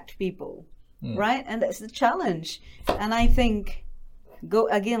impact people, right? And that's the challenge. And I think, go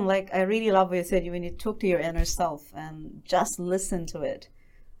again, like I really love what you said, when you talk to your inner self and just listen to it,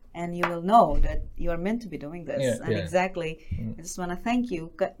 and you will know that you are meant to be doing this. Exactly. I just want to thank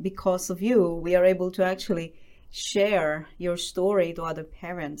you. Because of you, we are able to actually share your story to other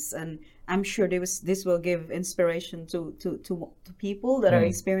parents, and I'm sure this will give inspiration to people that are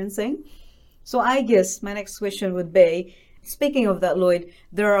experiencing. So I guess my next question would be, speaking of that, Lloyd,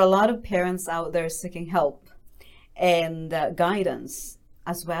 there are a lot of parents out there seeking help and guidance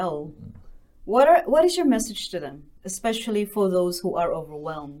as well. What is your message to them, especially for those who are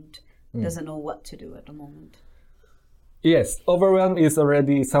overwhelmed, doesn't know what to do at the moment? Yes, overwhelm is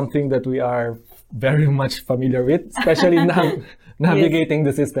already something that we are very much familiar with, especially navigating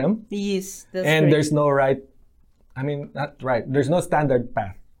the system. Yes, that's and great. There's no there's no standard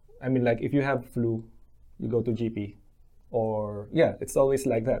path. I mean, like if you have flu, you go to GP, or it's always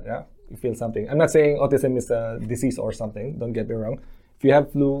like that. Yeah, you feel something. I'm not saying autism is a disease or something. Don't get me wrong. If you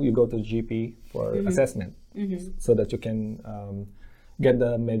have flu, you go to GP for assessment, so that you can get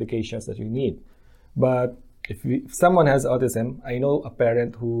the medications that you need. But if someone has autism, I know a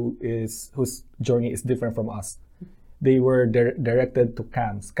parent whose journey is different from us. They were directed to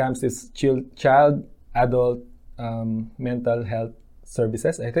CAMS. CAMS is Child Adult Mental Health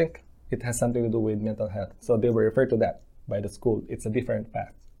Services. I think it has something to do with mental health. So they were referred to that by the school. It's a different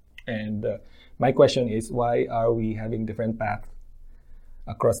path. And my question is, why are we having different paths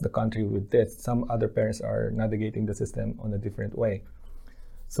across the country with this? Some other parents are navigating the system on a different way.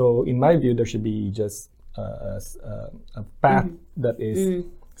 So in my view, there should be just a path that is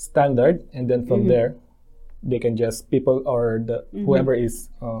standard, and then from there, they can just whoever is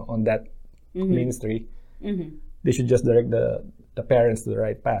on that ministry, they should just direct the parents to the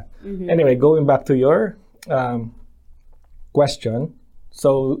right path. Anyway, going back to your question,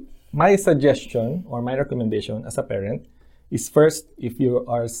 so my suggestion or my recommendation as a parent is, first, if you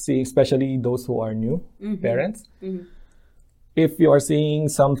are seeing, especially those who are new parents, if you are seeing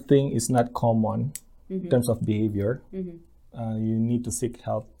something is not common in terms of behavior, you need to seek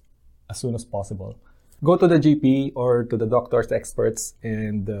help as soon as possible. Go to the GP or to the doctors, experts,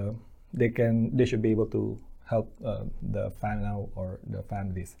 and they should be able to help the family or the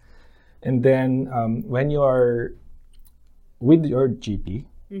families. And then when you are with your GP,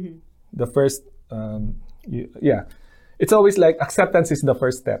 the first, it's always like acceptance is the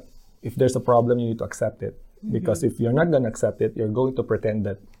first step. If there's a problem, you need to accept it. Because if you're not going to accept it, you're going to pretend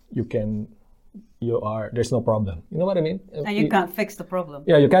that there's no problem. You know what I mean? And you can't fix the problem.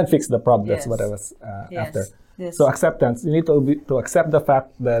 Yeah, you can't fix the problem. That's what I was after. Yes. So acceptance, you need to accept the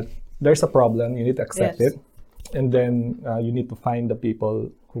fact that there's a problem. You need to accept it. And then you need to find the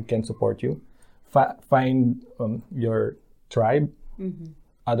people who can support you. Find your tribe,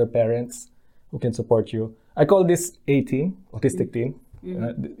 other parents who can support you. I call this A team, autistic team.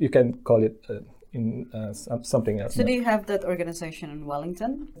 You can call it something else. So do you have that organization in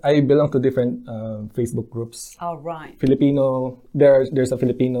Wellington? I belong to different Facebook groups. All right. Filipino, there's a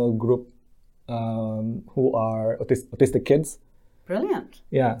Filipino group who are autistic kids. Brilliant.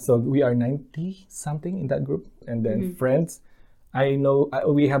 Yeah, so we are 90 something in that group, and then friends. I know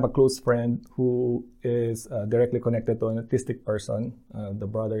we have a close friend who is directly connected to an autistic person. The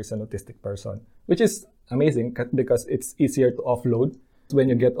brother is an autistic person, which is amazing because it's easier to offload. When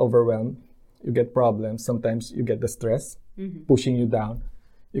you get overwhelmed, you get problems. Sometimes you get the stress pushing you down.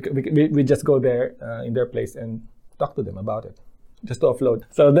 We just go there in their place and talk to them about it, just to offload.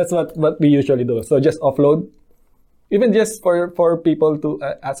 So that's what we usually do. So just offload, even just for people to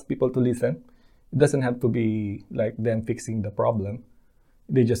ask people to listen. It doesn't have to be like them fixing the problem.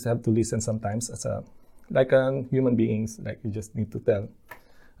 They just have to listen sometimes as human beings. Like you just need to tell,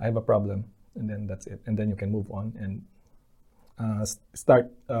 I have a problem, and then that's it. And then you can move on and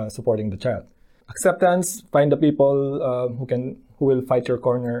start supporting the child. Acceptance, find the people who will fight your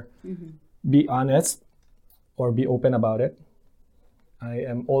corner. Be honest or be open about it. I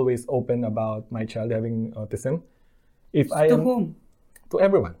am always open about my child having autism. Whom? To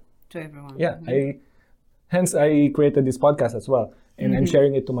everyone. To everyone. Yeah, hence I created this podcast as well. And I'm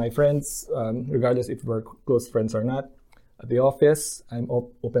sharing it to my friends, regardless if we're close friends or not. At the office, I'm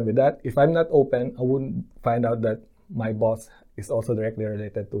open with that. If I'm not open, I wouldn't find out that my boss is also directly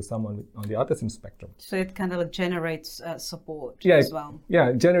related to someone on the autism spectrum. So it kind of generates support as well.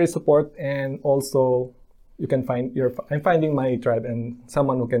 Yeah, generates support, and also, you can find I'm finding my tribe and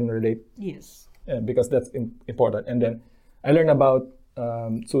someone who can relate. Yes. Because that's important. And then I learned about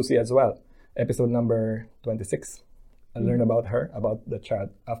Susie as well. Episode number 26. I learned about her, about the child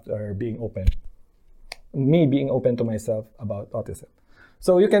after being open. Me being open to myself about autism.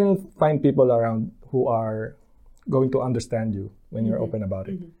 So you can find people around who are going to understand you when you're open about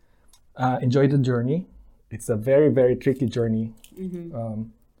it. Enjoy the journey. It's a very, very tricky journey.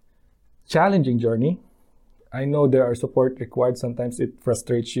 Challenging journey. I know there are support required. Sometimes it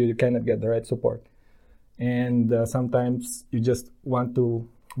frustrates you. You cannot get the right support. And sometimes you just want to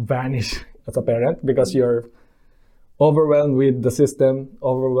vanish as a parent because you're overwhelmed with the system,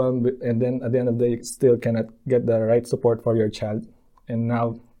 and then at the end of the day, still cannot get the right support for your child. And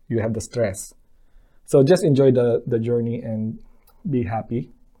now you have the stress. So just enjoy the journey and be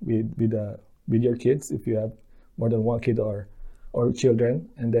happy with your kids if you have more than one kid or children,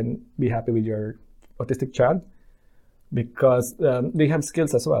 and then be happy with your autistic child because they have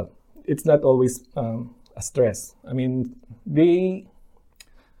skills as well. It's not always a stress. I mean, they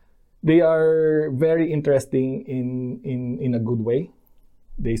are very interesting in a good way.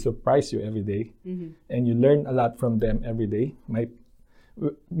 They surprise you every day, and you learn a lot from them every day.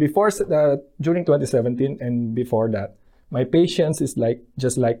 During 2017 and before that, my patience is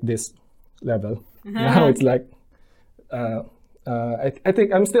just like this level. Now it's like I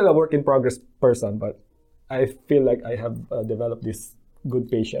think I'm still a work in progress person, but I feel like I have developed this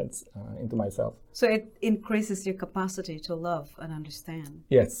good patience into myself. So it increases your capacity to love and understand.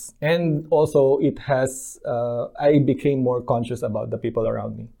 Yes, and also it has. I became more conscious about the people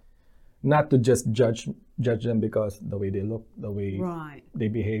around me, not to just judge them because the way they look, the way they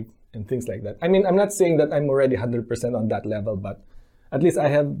behave, and things like that. I mean, I'm not saying that I'm already 100% on that level, but at least I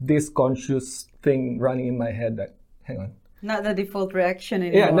have this conscious thing running in my head that, hang on. Not the default reaction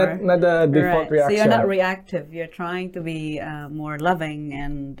anymore. Yeah, not the default reaction. So you're not reactive. You're trying to be more loving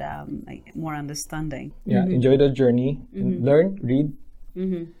and more understanding. Yeah, enjoy the journey. Learn, read.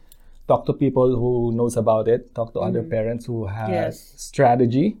 Talk to people who knows about it. Talk to other parents who have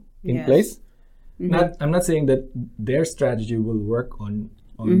strategy in place. I'm not saying that their strategy will work on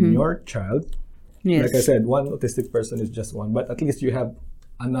your child. Yes. Like I said, one autistic person is just one, but at least you have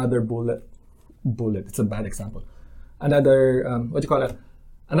another bullet. It's a bad example. Another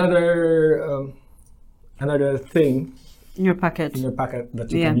another thing in your pocket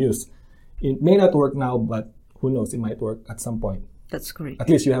that you can use. It may not work now, but who knows, it might work at some point. That's great. At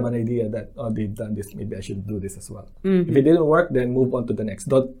least you have an idea that they've done this, maybe I should do this as well. If it didn't work, then move on to the next.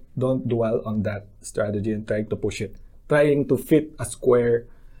 Don't dwell on that strategy and trying to push it, trying to fit a square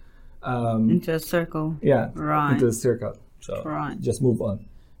into a circle. Yeah, into a circle. So just move on.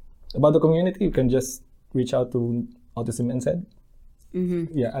 About the community, you can just reach out to Autism NZ.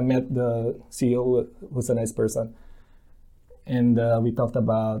 Yeah, I met the CEO, who's a nice person, and we talked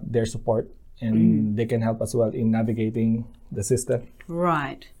about their support, and they can help as well in navigating the system.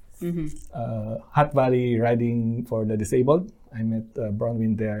 Right. Hot Valley riding for the disabled. I met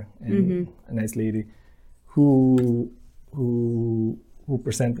Bronwyn there, and a nice lady who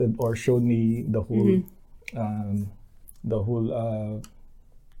presented or showed me the whole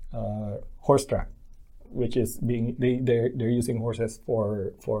horse track, which is they're using horses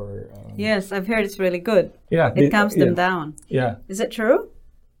for yes, I've heard it's really good. Yeah, it calms them down. Yeah, is it true?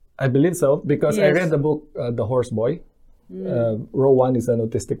 I believe so because I read the book The Horse Boy. Rowan is an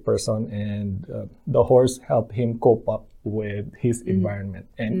autistic person, and the horse helped him cope up with his environment,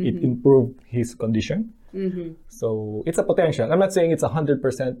 and it improved his condition. So it's a potential. I'm not saying it's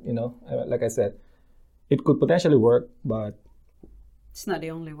 100%. Like I said, it could potentially work, but it's not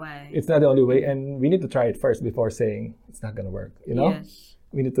the only way. It's not the only way, and we need to try it first before saying it's not going to work. Yes.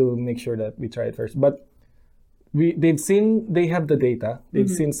 We need to make sure that we try it first. But they have the data. They've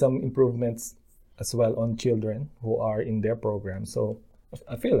seen some improvements as well on children who are in their program. So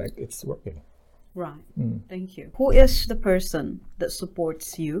I feel like it's working. Right. Thank you. Who is the person that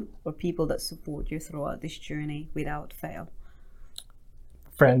supports you, or people that support you throughout this journey without fail?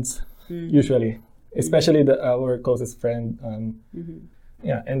 Friends, usually. Especially our closest friend.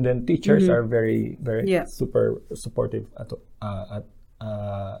 Yeah, and then teachers are very, very super supportive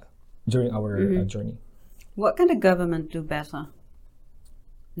during our journey. What can the government do better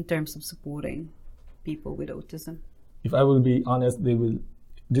in terms of supporting people with autism? If I will be honest, the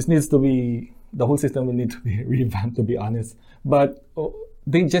whole system will need to be revamped, to be honest. But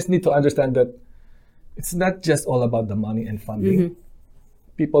they just need to understand that it's not just all about the money and funding.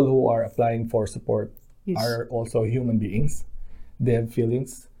 People who are applying for support are also human beings. They have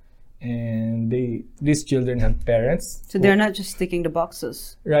feelings, and these children have parents. So they're not just ticking the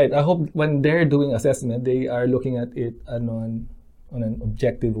boxes. Right. I hope when they're doing assessment, they are looking at it on an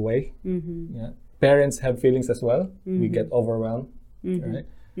objective way. Yeah. Parents have feelings as well. We get overwhelmed. Right.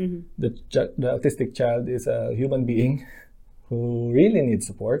 The autistic child is a human being who really needs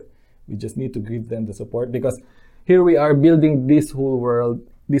support. We just need to give them the support, because here we are building this whole world,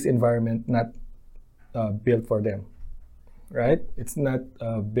 this environment, not built for them. Right? It's not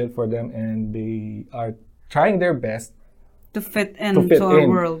built for them, and they are trying their best To fit into our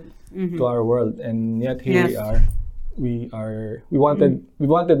world. To our world, and yet here we are. We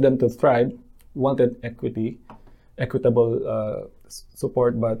wanted them to thrive. We wanted equitable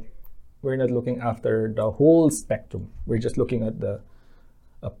support, but we're not looking after the whole spectrum. We're just looking at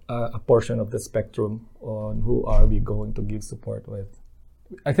a portion of the spectrum on who are we going to give support with.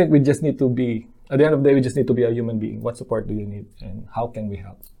 I think we just need to be, at the end of the day, we just need to be a human being. What support do you need, and how can we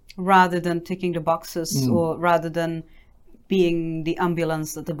help? Rather than ticking the boxes, or rather than being the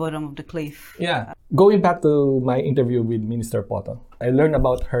ambulance at the bottom of the cliff. Yeah. Going back to my interview with Minister Poto, I learned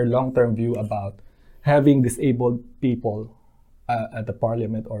about her long-term view about having disabled people at the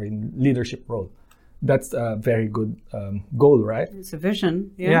parliament or in leadership role. That's a very good goal, right? It's a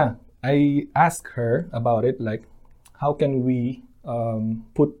vision. Yeah. I asked her about it, like, how can we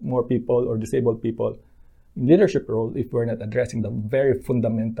put more people or disabled people in leadership role if we're not addressing the very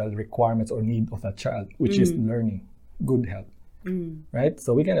fundamental requirements or need of a child, which is learning, good health, right?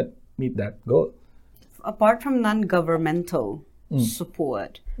 So we cannot meet that goal. Apart from non-governmental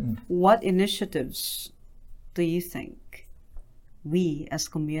support, what initiatives do you think we as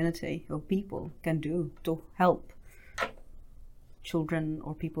community or people can do to help children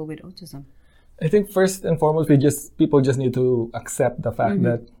or people with autism? I think first and foremost, people just need to accept the fact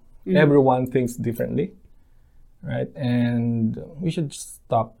that everyone thinks differently, right? And we should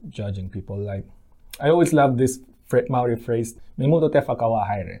stop judging people. Like, I always love this Maori phrase, "Memuto te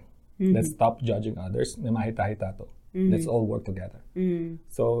whakawahaere." Let's stop judging others. "Me mahita-hita to." Let's all work together.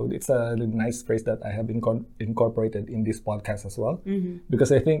 So it's a nice phrase that I have incorporated in this podcast as well,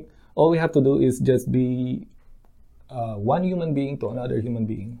 because I think all we have to do is just be one human being to another human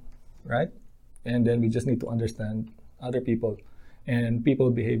being, right? And then we just need to understand other people, and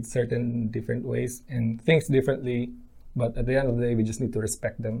people behave certain different ways and things differently, but at the end of the day, we just need to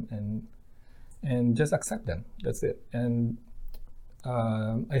respect them and just accept them. That's it. And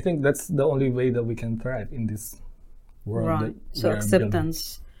I think that's the only way that we can thrive in this world. Right. So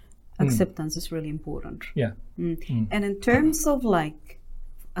acceptance is really important. Yeah. And in terms of, like,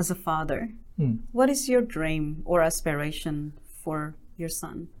 as a father, what is your dream or aspiration for your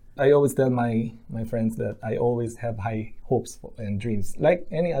son? I always tell my friends that I always have high hopes and dreams, like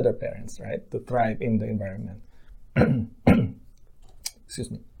any other parents, right? To thrive in the environment.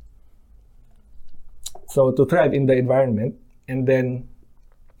 Excuse me. So to thrive in the environment, and then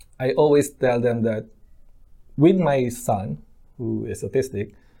I always tell them that with my son, who is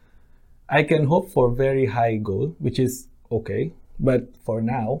autistic, I can hope for very high goal, which is okay. But for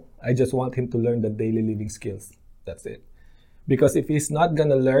now, I just want him to learn the daily living skills. That's it. Because if he's not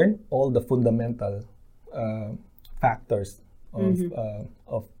gonna learn all the fundamental factors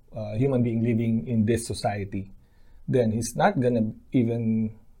of human being living in this society, then he's not gonna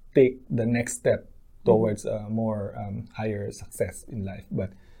even take the next step towards more higher success in life.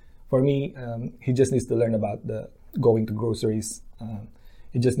 But for me, he just needs to learn about the going to groceries.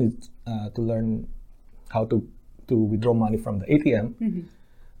 He just needs to learn how to withdraw money from the ATM.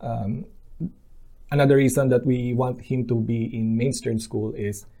 Another reason that we want him to be in mainstream school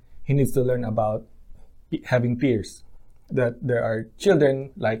is he needs to learn about having peers, that there are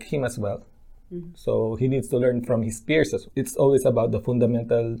children like him as well. So he needs to learn from his peers. It's always about the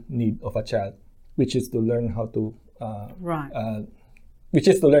fundamental need of a child, which is to learn how to, which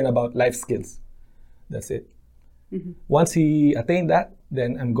is to learn about life skills. That's it. Once he attained that,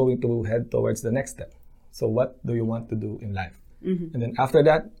 then I'm going to head towards the next step. So what do you want to do in life? And then after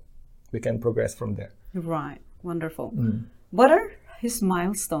that, we can progress from there. Right. Wonderful. What are his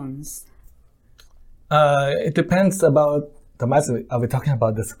milestones? It depends about the milestone. Are we talking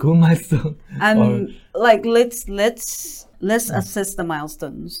about the school milestone? And like, let's assess the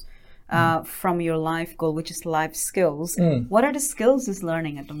milestones from your life goal, which is life skills. What are the skills he's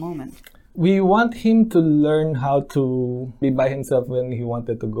learning at the moment? We want him to learn how to be by himself when he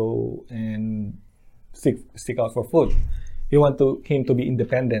wanted to go and seek out for food. We want him to be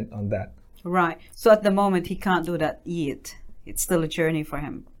independent on that. Right. So at the moment, he can't do that yet. It's still a journey for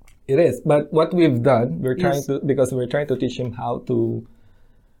him. It is. But what we've done, we're trying to teach him how to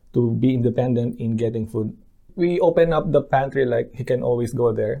be independent in getting food. We open up the pantry, like he can always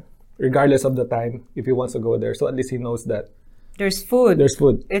go there, regardless of the time, if he wants to go there. So at least he knows that There's food. there's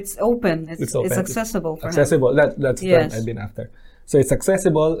food. It's open. It's open. It's accessible for him. Accessible. That's Yes. what I've been after. So it's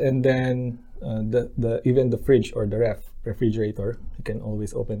accessible, and then the even the fridge or the refrigerator, you can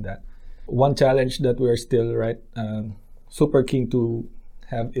always open that. One challenge that we're still super keen to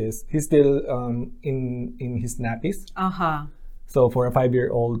have is he's still in his nappies. So for a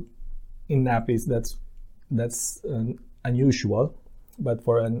 5-year-old in nappies, that's unusual. But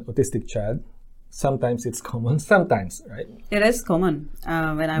for an autistic child, sometimes it's common. Sometimes, right? It is common.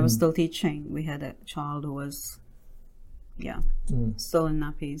 When I was still teaching, we had a child who was, still in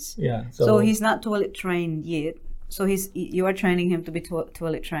nappies. Yeah. So he's not toilet trained yet. So you are training him to be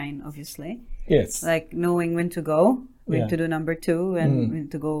toilet trained, obviously. Yes. Like knowing when to go, when to do number 2, and when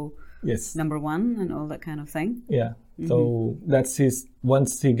to go Yes. number 1, and all that kind of thing. Yeah. So that's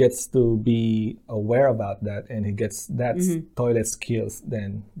once he gets to be aware about that and he gets that toilet skills,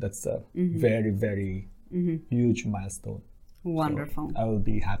 then that's a very, very huge milestone. Wonderful. So I will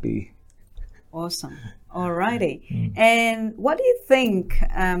be happy. Awesome. Alrighty. And what do you think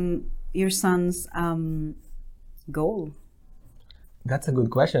your son's goal? That's a good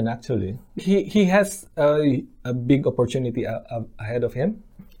question, actually. He has a big opportunity ahead of him.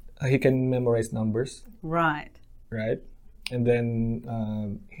 He can memorize numbers. Right. And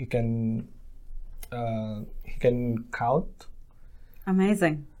then he can count.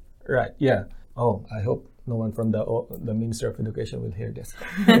 Amazing. Right. Yeah. Oh, I hope no one from the Ministry of Education will hear this.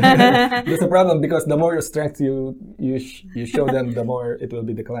 There's a problem because the more strength you show them, the more it will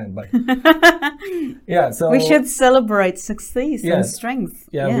be declined. But yeah, so we should celebrate success and strength.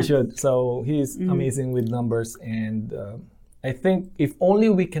 Yeah, we should. So he's amazing with numbers, and I think if only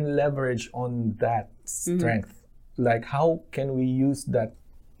we can leverage on that strength. Like, how can we use that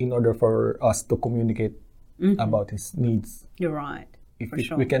in order for us to communicate about his needs? You're right. If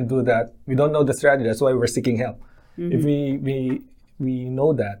we can do that, we don't know the strategy. That's why we're seeking help. If we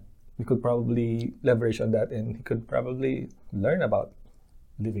know that, we could probably leverage on that, and he could probably learn about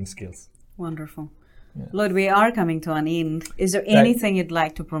living skills. Wonderful. Yeah. Lloyd, we are coming to an end. Is there anything you'd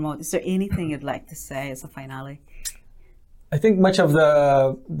like to promote? Is there anything you'd like to say as a finale? I think much of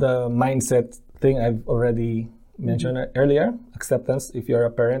the mindset thing I've already mentioned earlier. Acceptance. If you're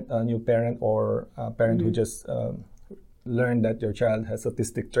a new parent, or a parent who just learned that your child has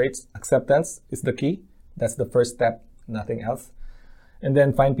autistic traits, acceptance is the key. That's the first step, nothing else. And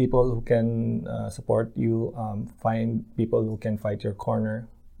then find people who can support you, find people who can fight your corner,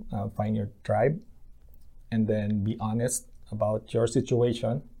 find your tribe, and then be honest about your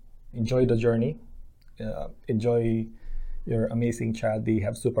situation. Enjoy the journey. Enjoy your amazing child. They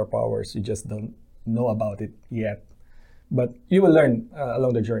have superpowers. You just don't know about it yet. But you will learn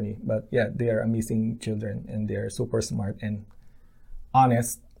along the journey. But yeah, they are amazing children, and they are super smart and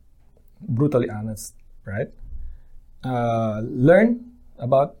honest, brutally honest, right? Learn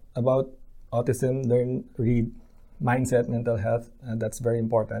about autism, read mindset, mental health, that's very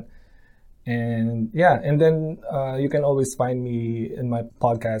important. And yeah, and then you can always find me in my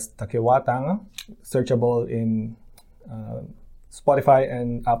podcast, Takiwatanga, searchable in Spotify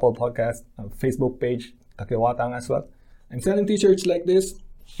and Apple Podcast, Facebook page, Takiwatanga as well. I'm selling t-shirts like this,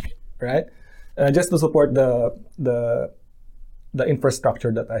 right? Just to support the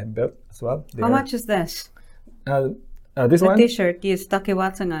infrastructure that I have built as well. How much is this? This one? The t-shirt, yes,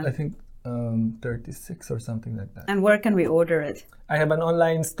 Takiwatanga. I think 36 or something like that. And where can we order it? I have an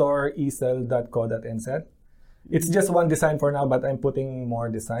online store, esell.co.nz. It's just one design for now, but I'm putting more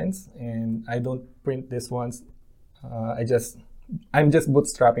designs, and I don't print these ones. I'm just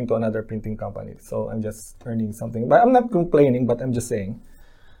bootstrapping to another printing company, so I'm just earning something. But I'm not complaining, but I'm just saying.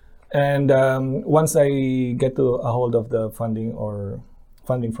 And once I get to a hold of the funding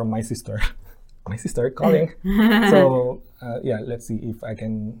from my sister calling. So yeah, let's see if I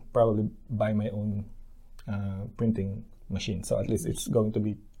can probably buy my own printing machine. So at least it's going to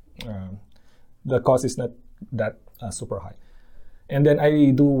be, the cost is not that super high. And then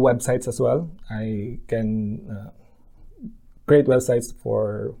I do websites as well. I can create websites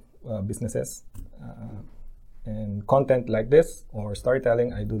for businesses and content like this or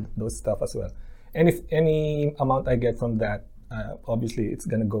storytelling. I do those stuff as well. And if any amount I get from that, obviously it's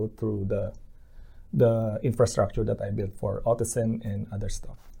gonna go through the infrastructure that I built for autism and other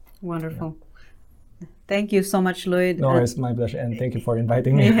stuff. Wonderful. Yeah. Thank you so much, Lloyd. No, it's my pleasure, and thank you for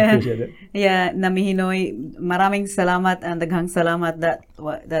inviting me. I appreciate it. Yeah, Namihinoy, maraming salamat and daghang salamat.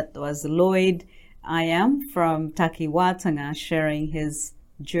 That was Lloyd I AM from Takiwatanga sharing his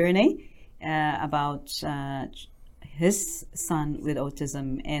journey about his son with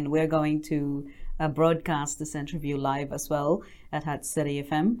autism, and we're going to broadcast this interview live as well at Hot City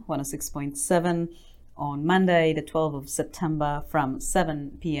FM 106.7 on Monday, the 12th of September from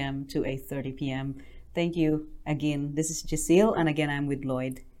 7 p.m. to 8:30 p.m. Thank you again. This is Jacille, and again, I'm with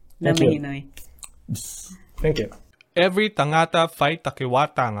Lloyd. Thank you. Thank you. Every Tangata fight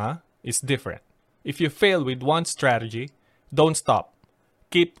Takiwatanga is different. If you fail with one strategy, don't stop.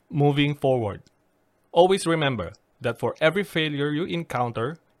 Keep moving forward. Always remember that for every failure you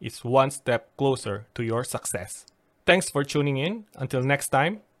encounter is one step closer to your success. Thanks for tuning in. Until next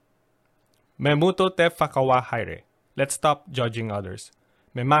time, Memuto te whakawa haere. Let's stop judging others.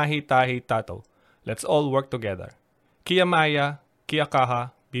 Memahi tahi tato. Let's all work together. Kia maya, kia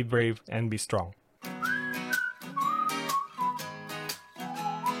kaha, be brave and be strong.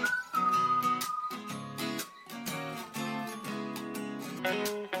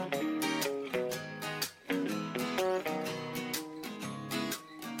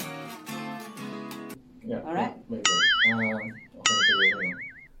 Yeah. All right. Wait. Okay, siguro.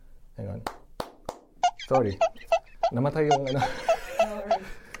 Hang on. Sorry. Namatay yung ano.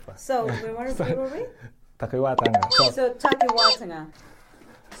 So, where were we? Takiwatanga. So, Takiwatanga.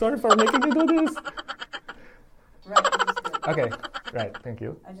 Sorry for making you do this. Right, this is good. Okay. Right. Thank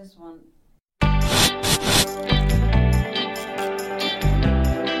you. I just want...